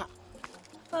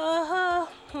 Aha.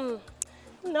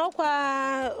 No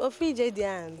kwa ofije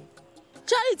dian.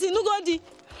 Charity nugo di.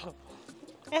 No.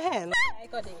 I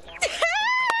got it.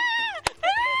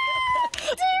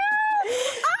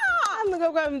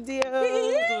 Nugo kwa mdio.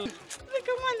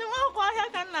 Come on, wa kwa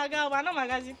ahia ka na ga ba na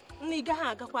magazi. Ni ga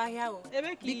ha ga kwa ahia o.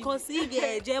 Because he ga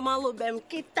eje malo bem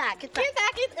kita.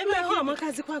 Eme ho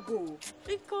makazi kwa go.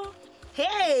 Iko.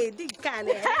 Hey,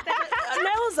 dikane.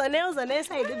 Neuza na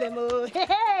side bem o.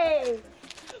 Hey.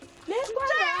 Let's go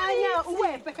anya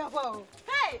uwe peka kwa.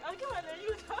 Hey, I'll give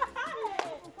you.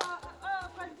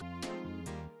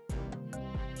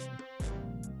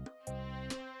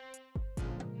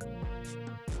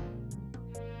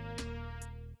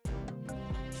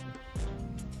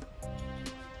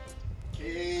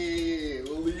 Hey,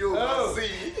 only you, Mazi.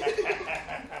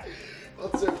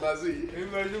 What's up, Mazi?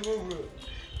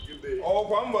 Good day. Oh,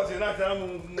 one was in that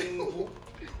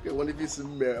You want to be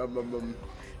some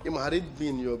I didn't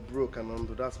mean you're broke and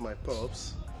under. That's my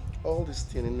pops. All this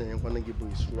thing in there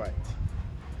is right.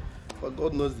 But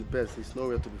God knows the best. It's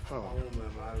nowhere to be found.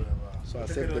 So I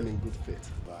accept them in good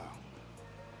faith. Wow.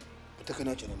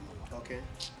 Okay.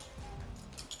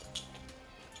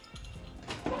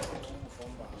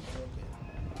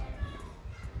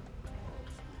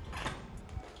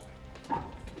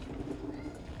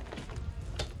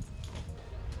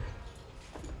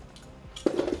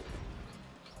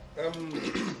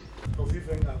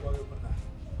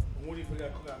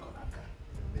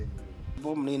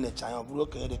 Bom ni ne chayo bulo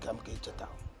ke de kam ke chata.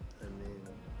 Amen.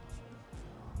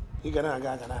 Igana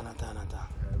aga na nata.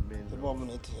 Amen. Bom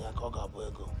ni ti ya ko ga bo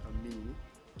ego. Amen.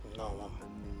 No, mama.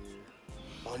 Amen.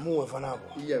 Mamu we fana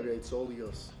bo. Yeah, it's all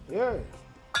yours. Yeah.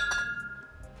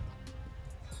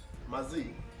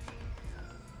 Mazi,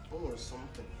 or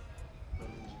something.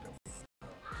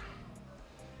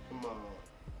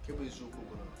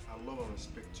 I love and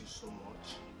respect you so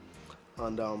much.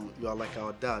 And you are like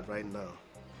our dad right now.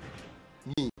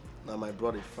 Me, now my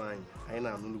brother fine. I know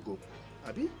I'm go.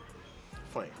 Abi?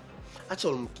 Fine.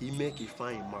 Actually, I'm make a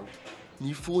fine man.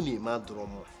 Ni phone ma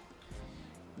drama.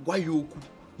 Why you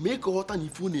make a hot and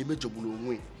if you name a job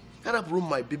away? Can't bring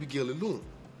my baby girl alone.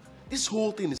 This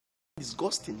whole thing is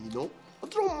disgusting, you know.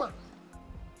 Drama.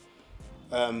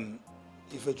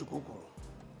 Ifechukwu kwuru.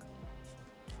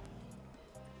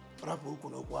 Rapụ ukwu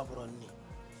na okwu abụrụ nni.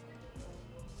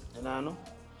 Ị na-anụ?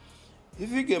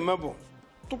 Ife ị ga-eme bụ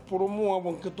tụpụrụ mmụọ bụ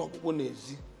nkịta ọkpụkpụ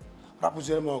n'ezi.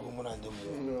 Rapụziere m ọgụ mụ na ndị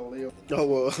mmụọ.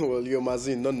 Oh, well, you're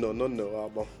Mazin. No.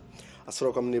 Abo. I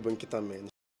saw come neighbor nkịta man.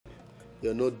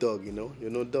 You're no dog, you know?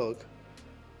 You're no dog.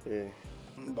 Yeah.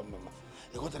 Mba.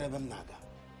 Ị ghọtara ebe m na-aga?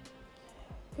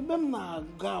 Ebe m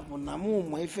na-aga bụ na mụ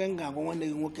ma ife m ga-agwa nwanne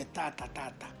gị nwoke tata.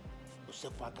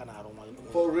 Osekwa aka na arụ nwa.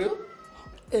 For real?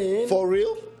 For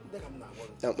real?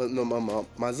 No, Mama.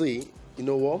 Mazi, you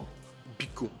know what?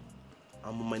 Biko,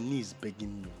 I'm on my knees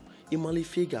begging you. Imali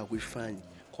figure we find.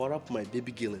 Call up my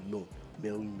baby girl and no,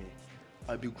 marry me.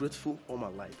 I'll be grateful all my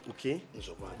life, okay?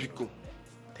 Biko,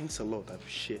 thanks a lot. I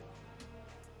appreciate.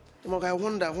 I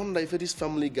wonder if this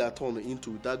family got turned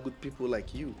into that good people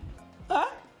like you. Huh?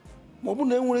 Ma ọ bụ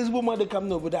na enwere ezigbo mmadụ ka m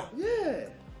n'obodo a. Yeah.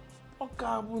 Ọ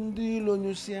ka bụ ndị ilo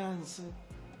nyụsi ansị.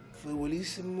 Fewere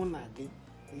isi mụ na gị,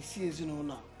 isi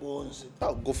ezinụlọ kpọọ nsị.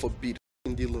 I'll go forbid.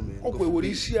 Ndị ilo man. Ọ kwewere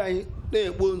isi anyị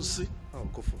na-ekpo nsị. I'll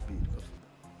go forbid.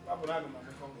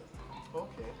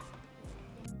 Okay.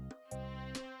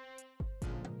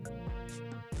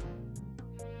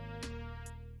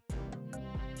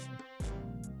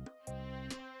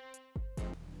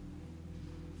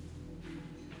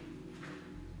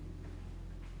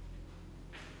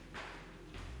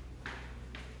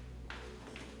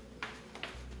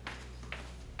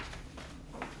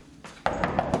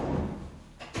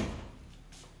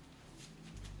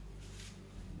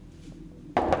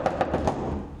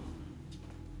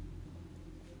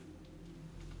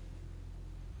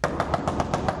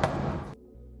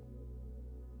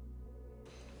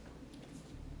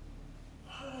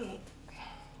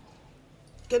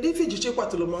 Kedu ife iji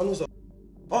chekwatụrụ m ọnụ ụzọ?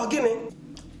 Ọ gịnị?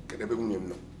 Kedu ebe nwunye m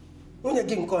nọ? Nwunye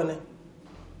gị nke one.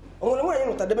 O nwere nwaanyị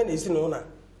nụtadebe n'ezinụlọ a?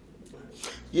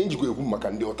 Ihe njikwa ekwu maka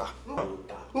ndị ụta.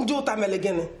 Ndị ụta mere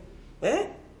gịnị?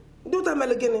 Ndị ụta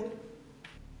mere gịnị?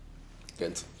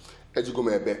 Kent, ejigo m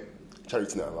ebe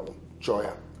Charity na-alalụ chọọ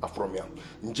ya afọrọ m ya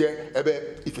nje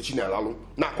ebe Ifechi na-alalụ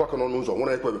na-akụ aka n'ọnụ ụzọ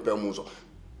nwere ekwe emepe m ụzọ.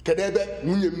 Kedu ebe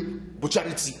nwunye m bụ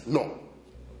Charity nọ?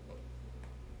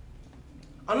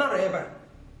 Ọ nọrọ ebe a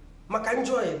maka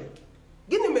njọ ya.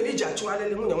 Gịnị mere iji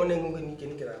achụgharịrị nwunye nwanne gị nwoke n'ike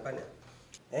n'ike n'abalị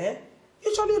a? Ị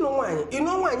chọrọ ịnụ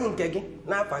nwaanyị nke gị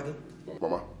n'afa gị?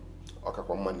 Mama, ọ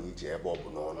kakwa mma na iji ebe ọ bụ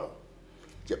n'ọnụ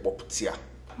je kpọpụta ya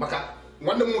maka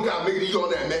nwanne m nwoke a megide ihe ọ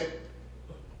na-eme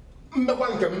mmekwa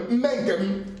nke m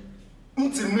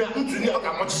ntụnye ya ọ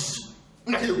ga-amachisi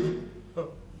nna ya egwu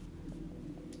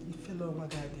ifele ọnwa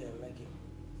ga-adị eme gị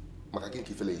maka gị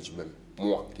nke ifele eji mee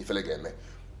mụọ ka ifele ga-eme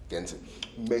gee ntị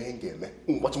mee ihe m ga-eme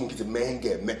ụmụgbachi m nkịtị mee ihe m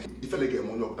ga-eme ifele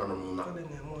ga-eme onye ọbụla nọ n'ụlọ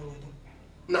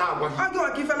na-agwa gị ọ gị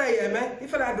maka ifele ya eme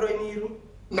ifele adịrọ n'iru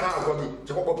na-agwa gị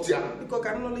jekwa kpọpụta ya biko ka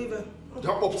m nụlụ ibe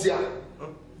jekwa kpọpụta ya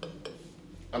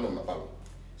anọ m na palọ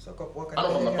anọ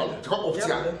m na palọ jekwa kpọpụta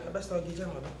ya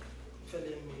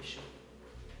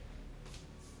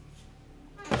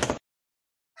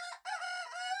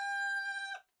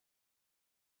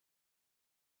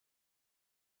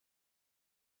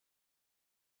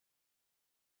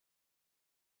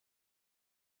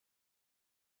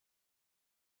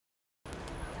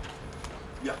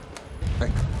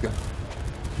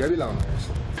Ya bilang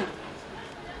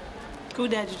Kau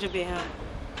dah jujur behang.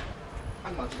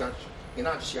 Anak juga, ini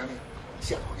ada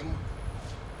siapa ini?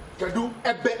 Kadu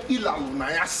ebe ilang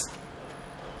nayas.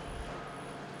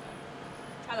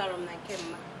 Alarom na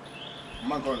kemma.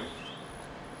 Magole.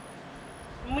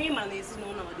 Mui mana isi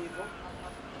no na devo.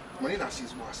 Mani nasi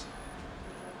iswas.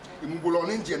 Imubulo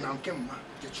ninje na kemma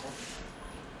kecho.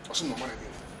 Osu no mara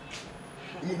gele.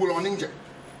 Imubulo ninje.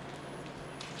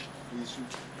 Yesu.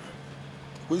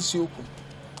 Kwesi okwu.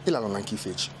 Ilang na nke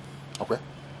Ifechi. Okay?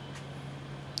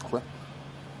 Okay?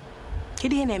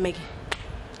 Kedu ihe na-eme gị?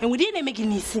 Enwere ihe na-eme gị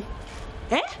n'isi?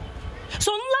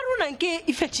 So nlarụ na nke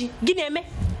Ifechi gị na-eme?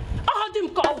 Ọ dị m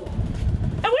ka ọwụ.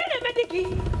 Enwere ihe na-eme dị gị?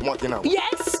 Mwa gị na.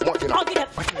 Yes. Mwa gị na. Ọ gị na.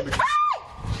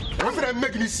 Enwere na-eme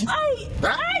gị n'isi?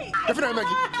 Enwere na-eme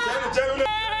gị?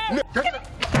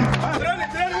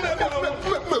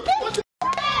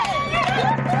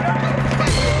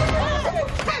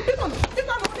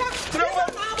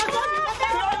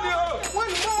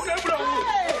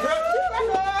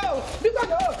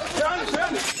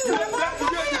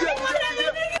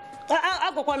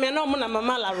 Agwakwa m ya na ọmụ na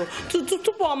mama larụ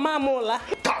tupu ọ maa m ụla.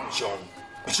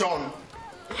 John,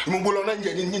 imugbolo na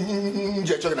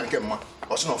nje chọrọ na nke mma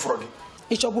ọ sị na ọfụrụ gị.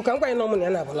 Ị chọbụ ka m gwa ya na ọmụ na ya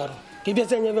na-abụlarụ ka ị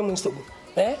bịazie nyebe m nsogbu.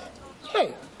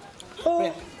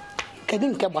 kedu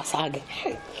nke gbasara gị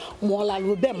ma ọ lara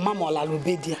ube mma ma ọ lara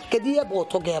ube di ya kedu ihe bụ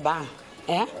ụtụ gị ebe ahụ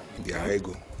bịa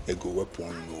ego wepụ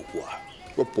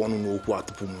ọnụ n'okwu a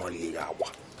tupu mmadụ ị ga-agba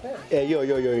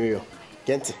yo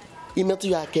gee ntị imetụ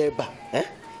ya aka ebe a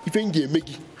ife m ga-eme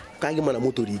gị ka gị mana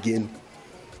moto ri gị enu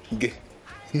gị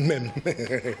mmem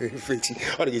Ifechi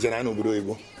ọ dị gị jere n'obodo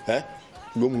oyibo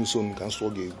mgbe m nso ka m sụọ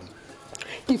gị egwu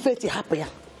Ifechi hapụ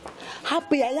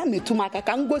ya ya metụ m aka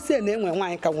ka m gosi na enwe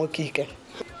nwaanyị ka nwoke ike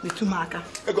metụ m aka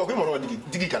ego ọkụ ịmọrọ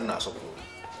di gị ka m na-asọpụrụ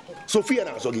Sofia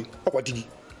na-azọ gị ọkwa di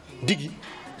gị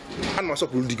ana m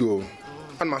asọpụrụ di gị o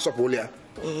ana m asọpụrụ ya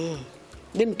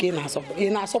di m ka ị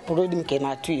na-asọpụrụ di m ka ị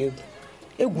na-atụ ya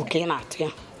egwu ka ị na-atụ ya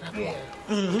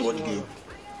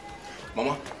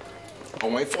mama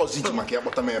ọnwa ife ọzọ iji maka ya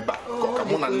kpọta m ebe a ka ọ ka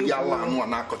mụ na ndị ala anụ a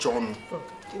na-akọcha ọnụ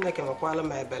Chineke makwala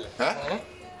m ebele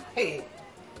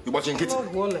ịgbachi nkịtị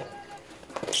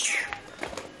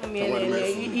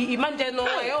imanje no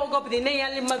yo go pidi ne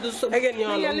yali madu so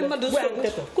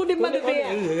kudi madu be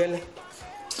ya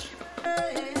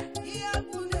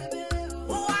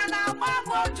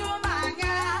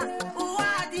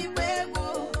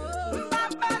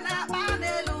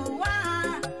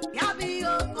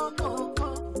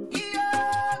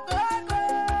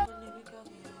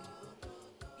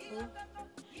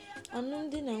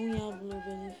Alụmdi na nwunye abụrụ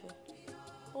obere ife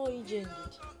ọ ije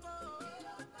ndidi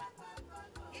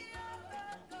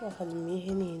ọkọlụ m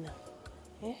ihe niile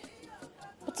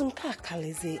otu nke a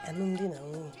kalizi alụmdi na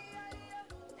nwunye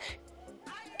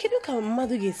kedu ka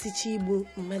mmadụ ga-esicha igbu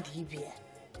mmadụ ibe ya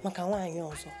maka nwaanyị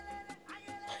ọzọ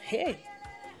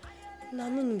na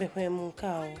anụnụbeghị m nke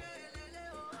ahụ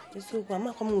eziokwu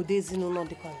amakwa m ụdị ezinụlọ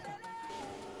dịkwa nka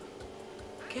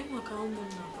maka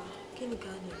ụmụnna gịnị ka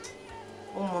a na-eme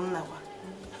ụmụnna kwa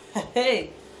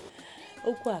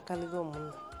okwu akaligo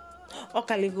ụmụnna ọ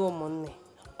kaligo ụmụnne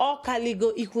ọ kaligo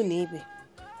ikwu na ibe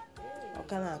ọ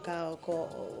ka na-aka ọkọ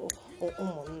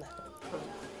ụmụnna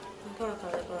nke a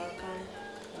karịkwara akarị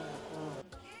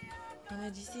mana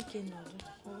jisi ike nọdụ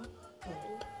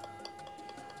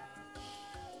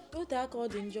ote aka ọ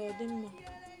dị njọ ọ dị mma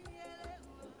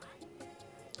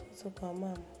sokwa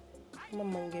mama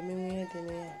m ga-emenwe ihe dị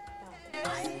na ya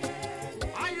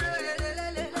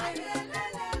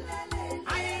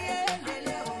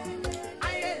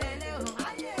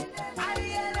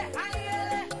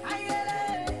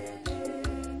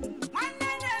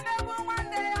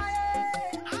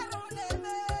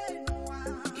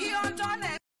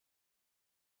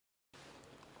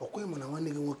ọkwa ịma na nwanne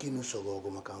gị nwoke n'ụsọ gị ọgụ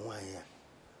maka nwaanyị ya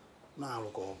na-alụ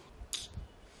ka ọ bụ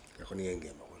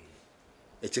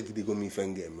echegidego m ife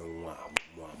m ga-eme nwa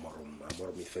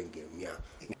amụrụ m ife m ga-eme ya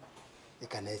ị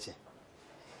ka na-eche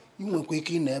ị nwekwa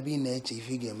ike ị nọ ebe ị na-eche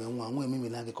ife ị ga-eme nwa nwa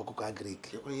ememela gị ka ọkụkọ agrik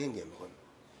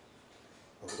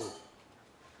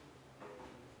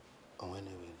onwe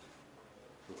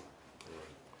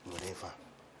nwere ife a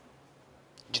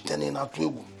jite na ị na-atụ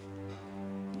egwu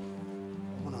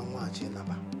mụ na nwaghachi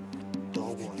naba tọọ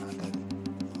ọgwụ n'aka gị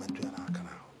metụ ya n'aka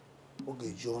n'ahụ ọ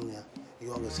ga-eji ọnụ ya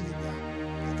ihe ọ gosiri bịa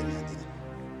aka na adịghị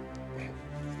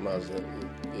maazị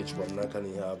echekwa m n'aka na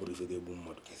ihe a bụrụ ife ga-egbu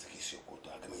mmadụ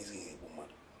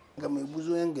aga m egbuzi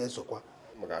onye m ga-esokwa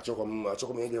maka achọkwa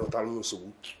m ị ga-ewetara m nsogbu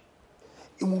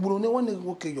igbugburu onye nwanne gị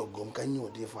nwoke yọgọ m ka nye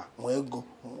ụdị ife a ma ego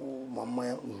ma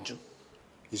mmanya nju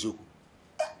eziokwu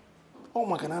ọ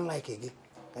maka na nlaike gị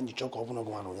ka m ji chọọ ka ọ bụla gị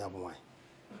nwa na onye bụ nwaanyị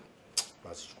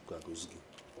maazị Chukwu ga-agọzi gị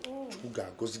Chukwu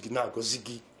ga-agọzi gị na-agọzi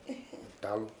gị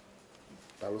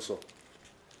daalụ sọ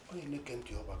onye na-eke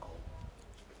ntị ọgbakọ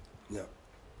ya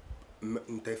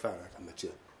nta ife a ka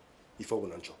mechie ife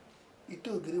ọbụla nchọ ite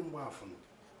ogiri mgbe afọ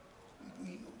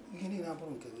ihe niile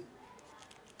abụrụ nke gị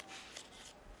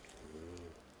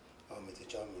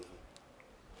metecha m ihe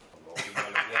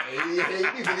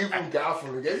ibu nke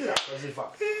afụrụ ga-ezi na-akọzi ife a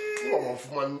ịgwa m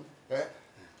ọfụma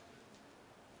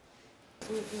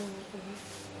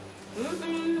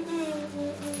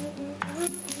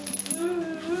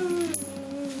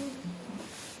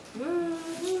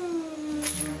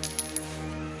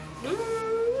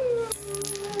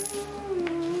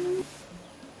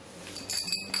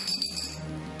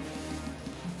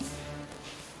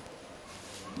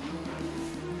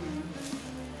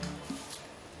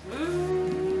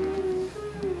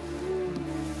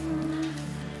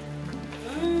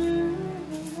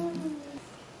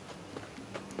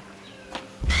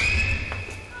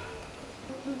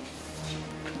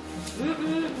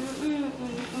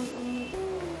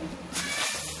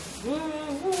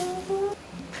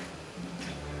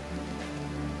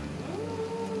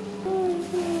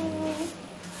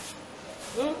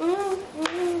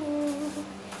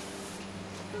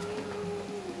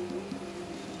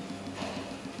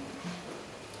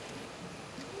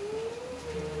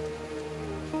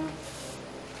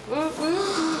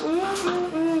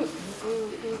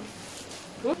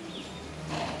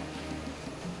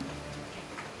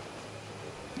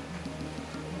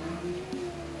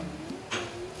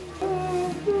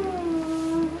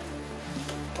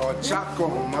Ọchakọ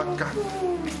maka.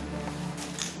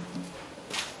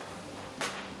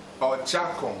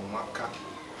 Ọchakọ maka.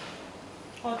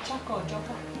 Ọchakọ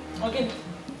ọjọka. Ogene.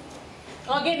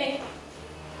 Ogene.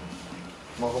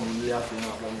 Mama mo ní àfi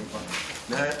náà fún mi fa.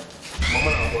 Né?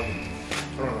 Mama na bo ni.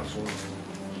 Ora na so.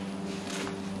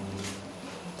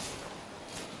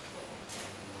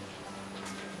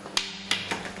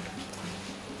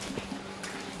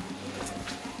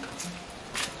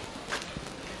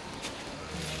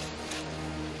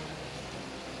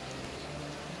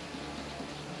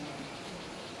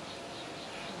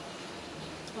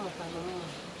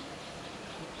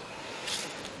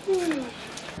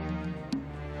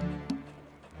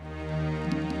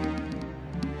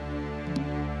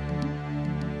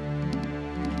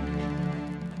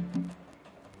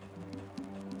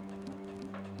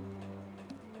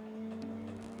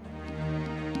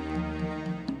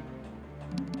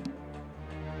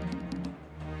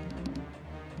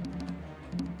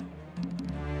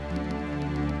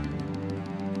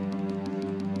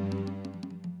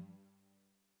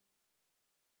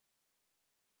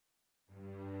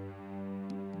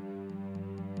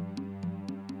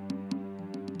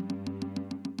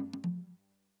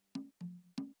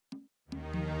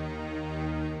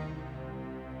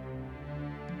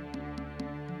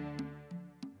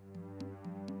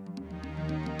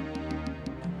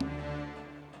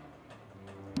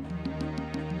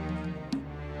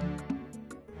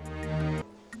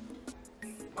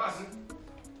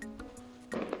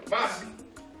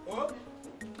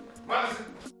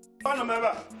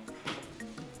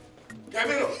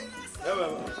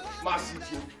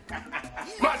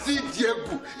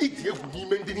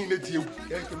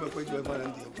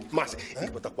 Mas,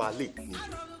 bota kwa ali.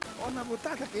 Ona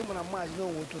botaka ke mo na maji no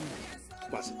woto no.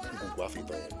 Mas, ngugu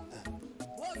afito ye.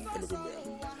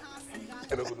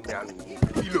 Eme ko me anu.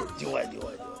 Ilo, diwa.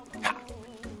 Ha.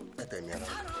 Ete mi ana.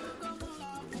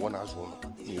 Wona azu no,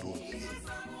 ni room.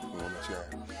 No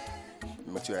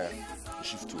metia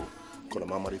shift to kola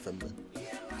mama re fembe.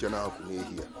 Jena ku ne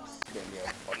hia.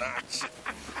 Onachi.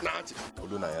 Nachi.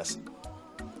 Odo na yasi.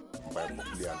 Mba mo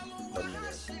kulia na mi ne.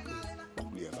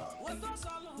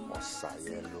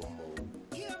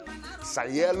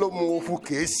 Sayelo mo fu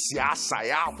ke si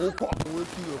asaya akwụkwọ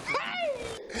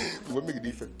we make it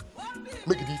different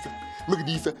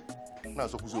na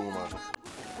so kuzo mo mazo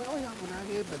Oya bụ na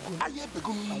aga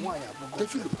ebego nwa ya bụ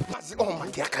tefilo mazi o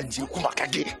maka aka nje ku maka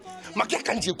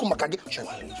gị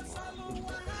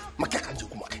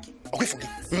okwefu gị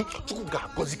chukwu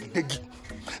ga-agọzi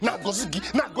gị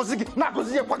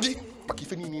na-agọzi ya kwa gị maka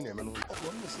ife niile na-eme n'ụlọ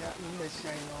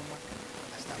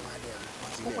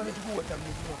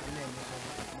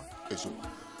eso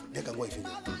dịka nwa ife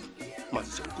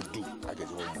maazị chere kudu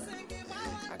agaje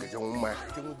nwa mmanya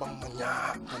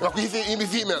nakwa ife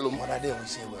imelụ m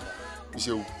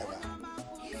isewu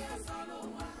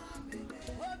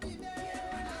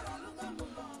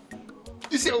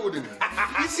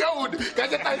isewu dị ka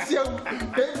jeta isewu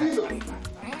ka ebido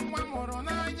nwa mụrụ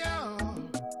n'anya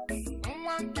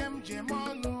nwa nke m ji eme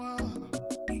ọnụ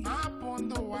hapụ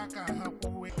ndị ụwa ka ha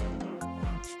kwuwe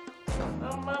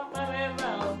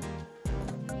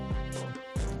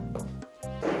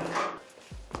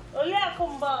Oliakụ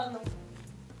Mbọnụ,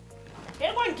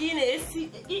 ekwe nke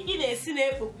ị na-esi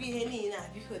na-ekpokwu ihe niile a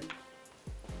biko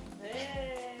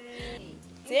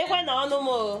tinyekwa n'ọnụ m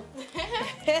o.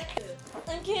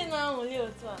 Nke na-anwụli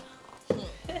otu a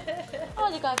ọ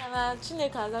dị ka na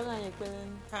Chineke azago anyị ekpere.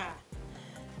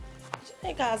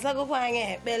 Chineke azagokwa anyị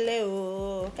ekpele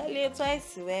o karịa etu anyị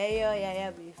si wee yọọ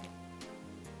ya bụ ife.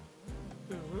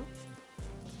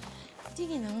 Di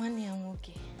gị na nwanne ya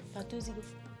nwoke fatozigo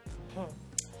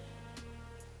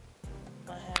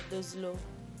ma ha edozilo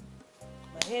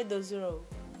ma ha edoziro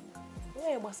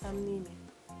onye gbasa m n'ime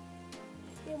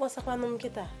ihe gbasakwanụ m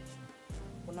nkịta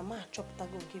bụ na m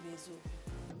achọpụtago nke bụ eziokwu.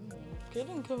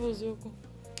 Kedu nke bụ eziokwu?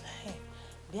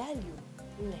 Bịa lio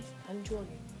nne ka m jụọ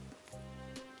gị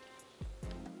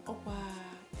ọkwa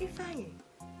Ifeanyị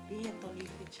bụ ihe tọrọ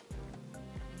Ifechi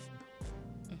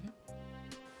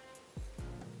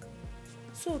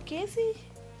so ka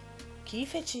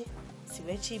Ifechi si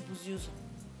wee chi ibuzi ụzọ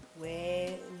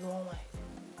wee lụọ nwaanyị.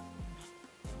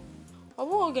 Ọ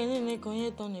bụghị oge niile ka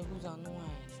onye tọ na-ebuzo anụ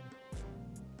nwaanyị.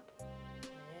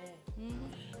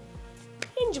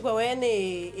 Njikwa wee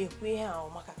na-ekwu ihe ahụ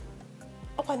maka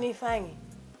ọkwa na Ifeanyị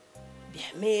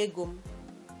bịa mee ego m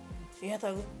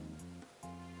ịghọtago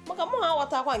maka mụ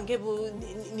aghọtakwa nke bụ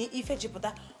Ifechi pụta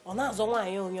ọ na-azọ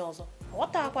nwaanyị onye ọzọ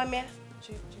ọghọtakwa m ya.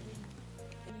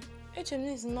 Eche m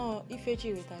n'isi na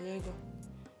Ifechi wetara ego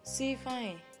si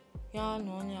Ifeanyị ya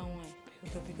na onye nwaanyị.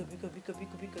 Biko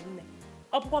nne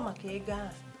ọ bụkwa maka ego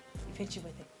ahụ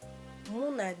Ifechiwete mụ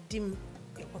na di m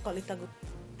ekwekọrịtago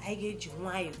anyị ga-eji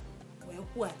nwayọọ wee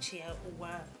kwụghachi ya ụgwọ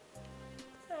ahụ.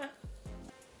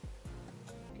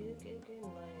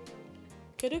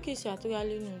 Kedu ka isi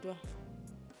atụgharị n'udo a?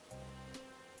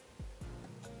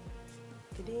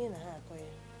 Kedu ihe na ha akọ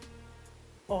ya?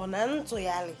 Ọ na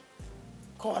ntụgharị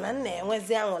ka ọ na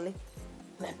na-enwezi aṅụrị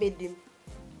na be di m?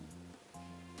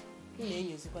 M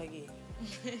na-enyozikwa gị.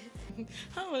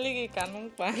 Aṅụrị gị ka nụ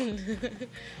mkpa.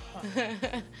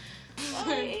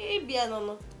 Ịbịa nọ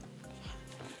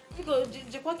biko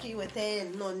jekwa ka ị weta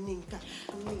nnọọ nni nka.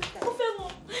 Ofe m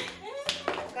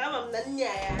ka ama m na nne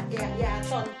ya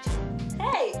atọ ncha.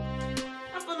 Hey!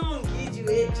 Afọnụ m nke iji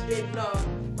wee jide nnọọ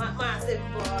maasị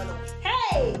mbụ ọnụ.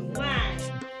 Hey! Nwanyị!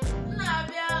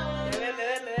 Na-abịa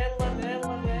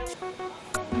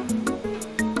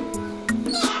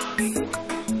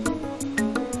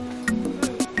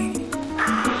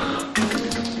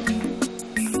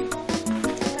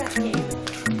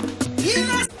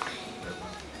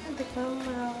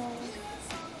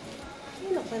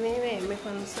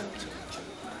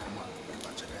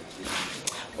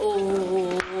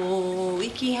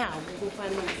ike ihe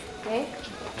agwụgwụkwanụ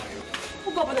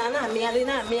oge ọbụla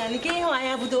na-amịgharị ka ihe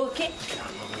anya budo oke.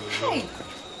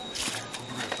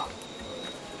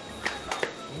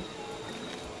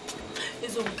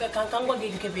 Eziokwu ka ngwa gị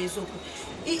nke bụ eziokwu,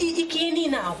 ike ihe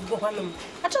niile agwụgwụkwanụ m.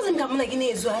 Achọghị m ka mụ na gị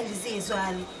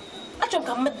na-ezogharị. Achọrọ m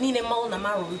ka mmadụ niile mmanwụ na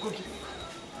mara ogo gị.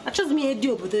 Achọghị m ihe dị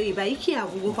obodo oyibo, ike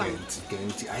agwụgwụkwanụ.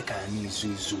 Ntị anyị ka ya na-ezo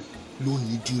ezo lụọ na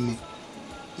ịdị ime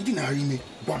ịdị nara ime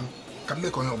gwa m ka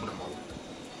mmekọ onye ọbụla ma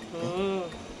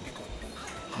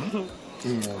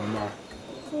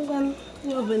ngwa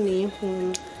ihe ọbụla ikwu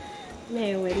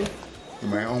na-ewere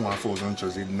ịma ọnwa afọ ọzọ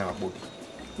nchọzi dị na-akpọ gị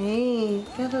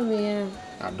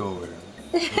Ada Owerri.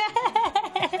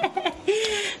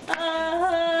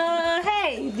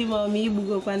 Di m ọma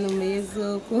igbugokwanụ m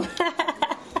eziokwu.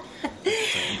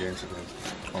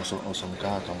 Ọsọ nke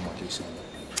a ka mma ka isi ala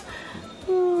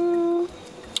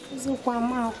Zokwa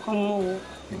ma akwamo.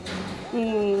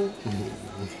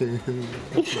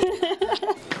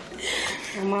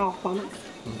 Ma akwamo.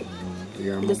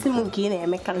 Dosi mu ki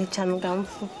na-eme kalicha nga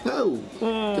mfu.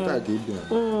 Kita ga ibi.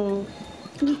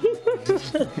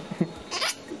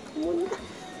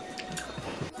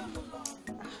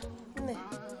 Ne.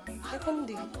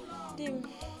 Ekondi. Dim.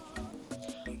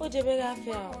 O jebe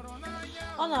gafe a.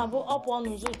 Ọ na-abụ ọpụ ọnụ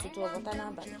ụzọ ụtụtụ ọbụta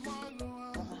n'abalị.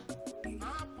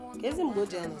 Ezi mgbe o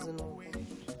ji anọzi n'ụwa.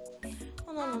 Ọ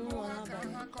na-anọ n'ụwa n'abalị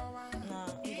na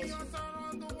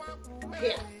mbọsị.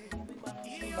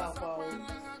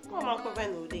 Ọ makwa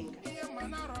na ụdị nka.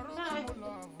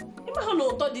 Ịma hụ na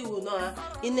ụtọ dị wu nọ ha,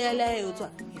 ị na-ele ya otu a,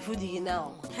 ifu dị gị na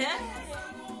ọgụ.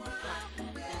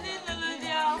 Ndị nụrụ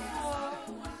dị afọ,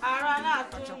 ara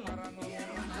na-atụ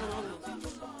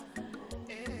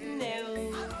nne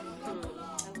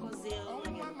nkụzi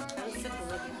ka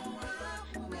nsepụrụ gị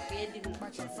maka ịdị m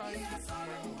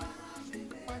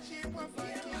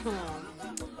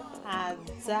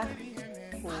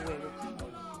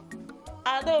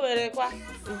Ada Owerri kwa.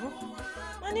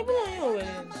 Mana ịbụ onye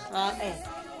Owerri.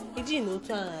 Iji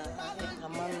n'otu a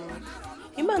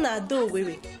ịma na Ada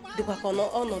Owerri dịkwa ka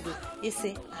ọnọdụ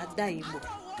isi Ada Igbo.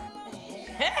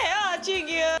 Ọchị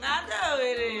gị Ada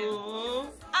Owerri.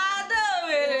 Ada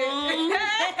Owerri.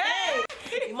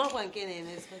 Ịmakwa nke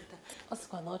na-eme spekta. Ọ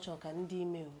sịkwa na ọ chọrọ ka ndị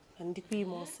ime ka ndịkwa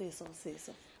ime ọsịsọ.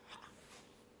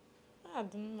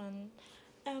 Adị mma.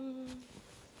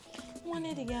 Nwanne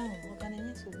dị gị ahụ ọ ka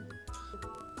na-enye nsogbu?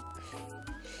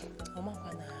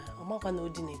 Ọmakwa na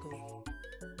odi nego.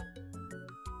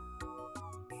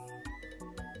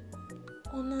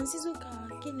 Ọ na nzuzo ka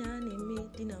gị na a na-eme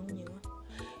di na nwunye nwa?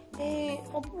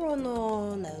 Ọ bụrụ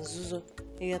na nzuzo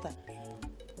ịghọta.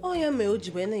 Ọ ya mere o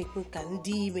ji wee na-ekwu ka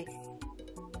ndị ime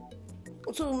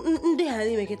otu ndị ha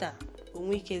n'ime kịta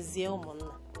onwe ike zie ụmụnna.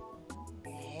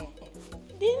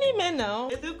 Dị n'ime na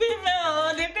edukwa ime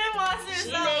dịkwa ime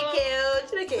ọsịsọ.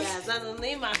 Chineke ya azanụ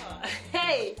n'ịma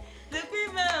dịkwa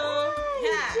ime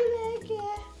Chineke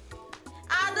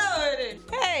Ada Owerri.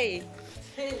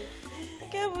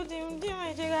 Nke bụ di m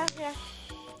ejegha afịa.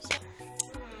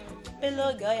 Pele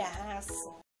oge ọ ya ha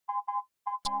asụ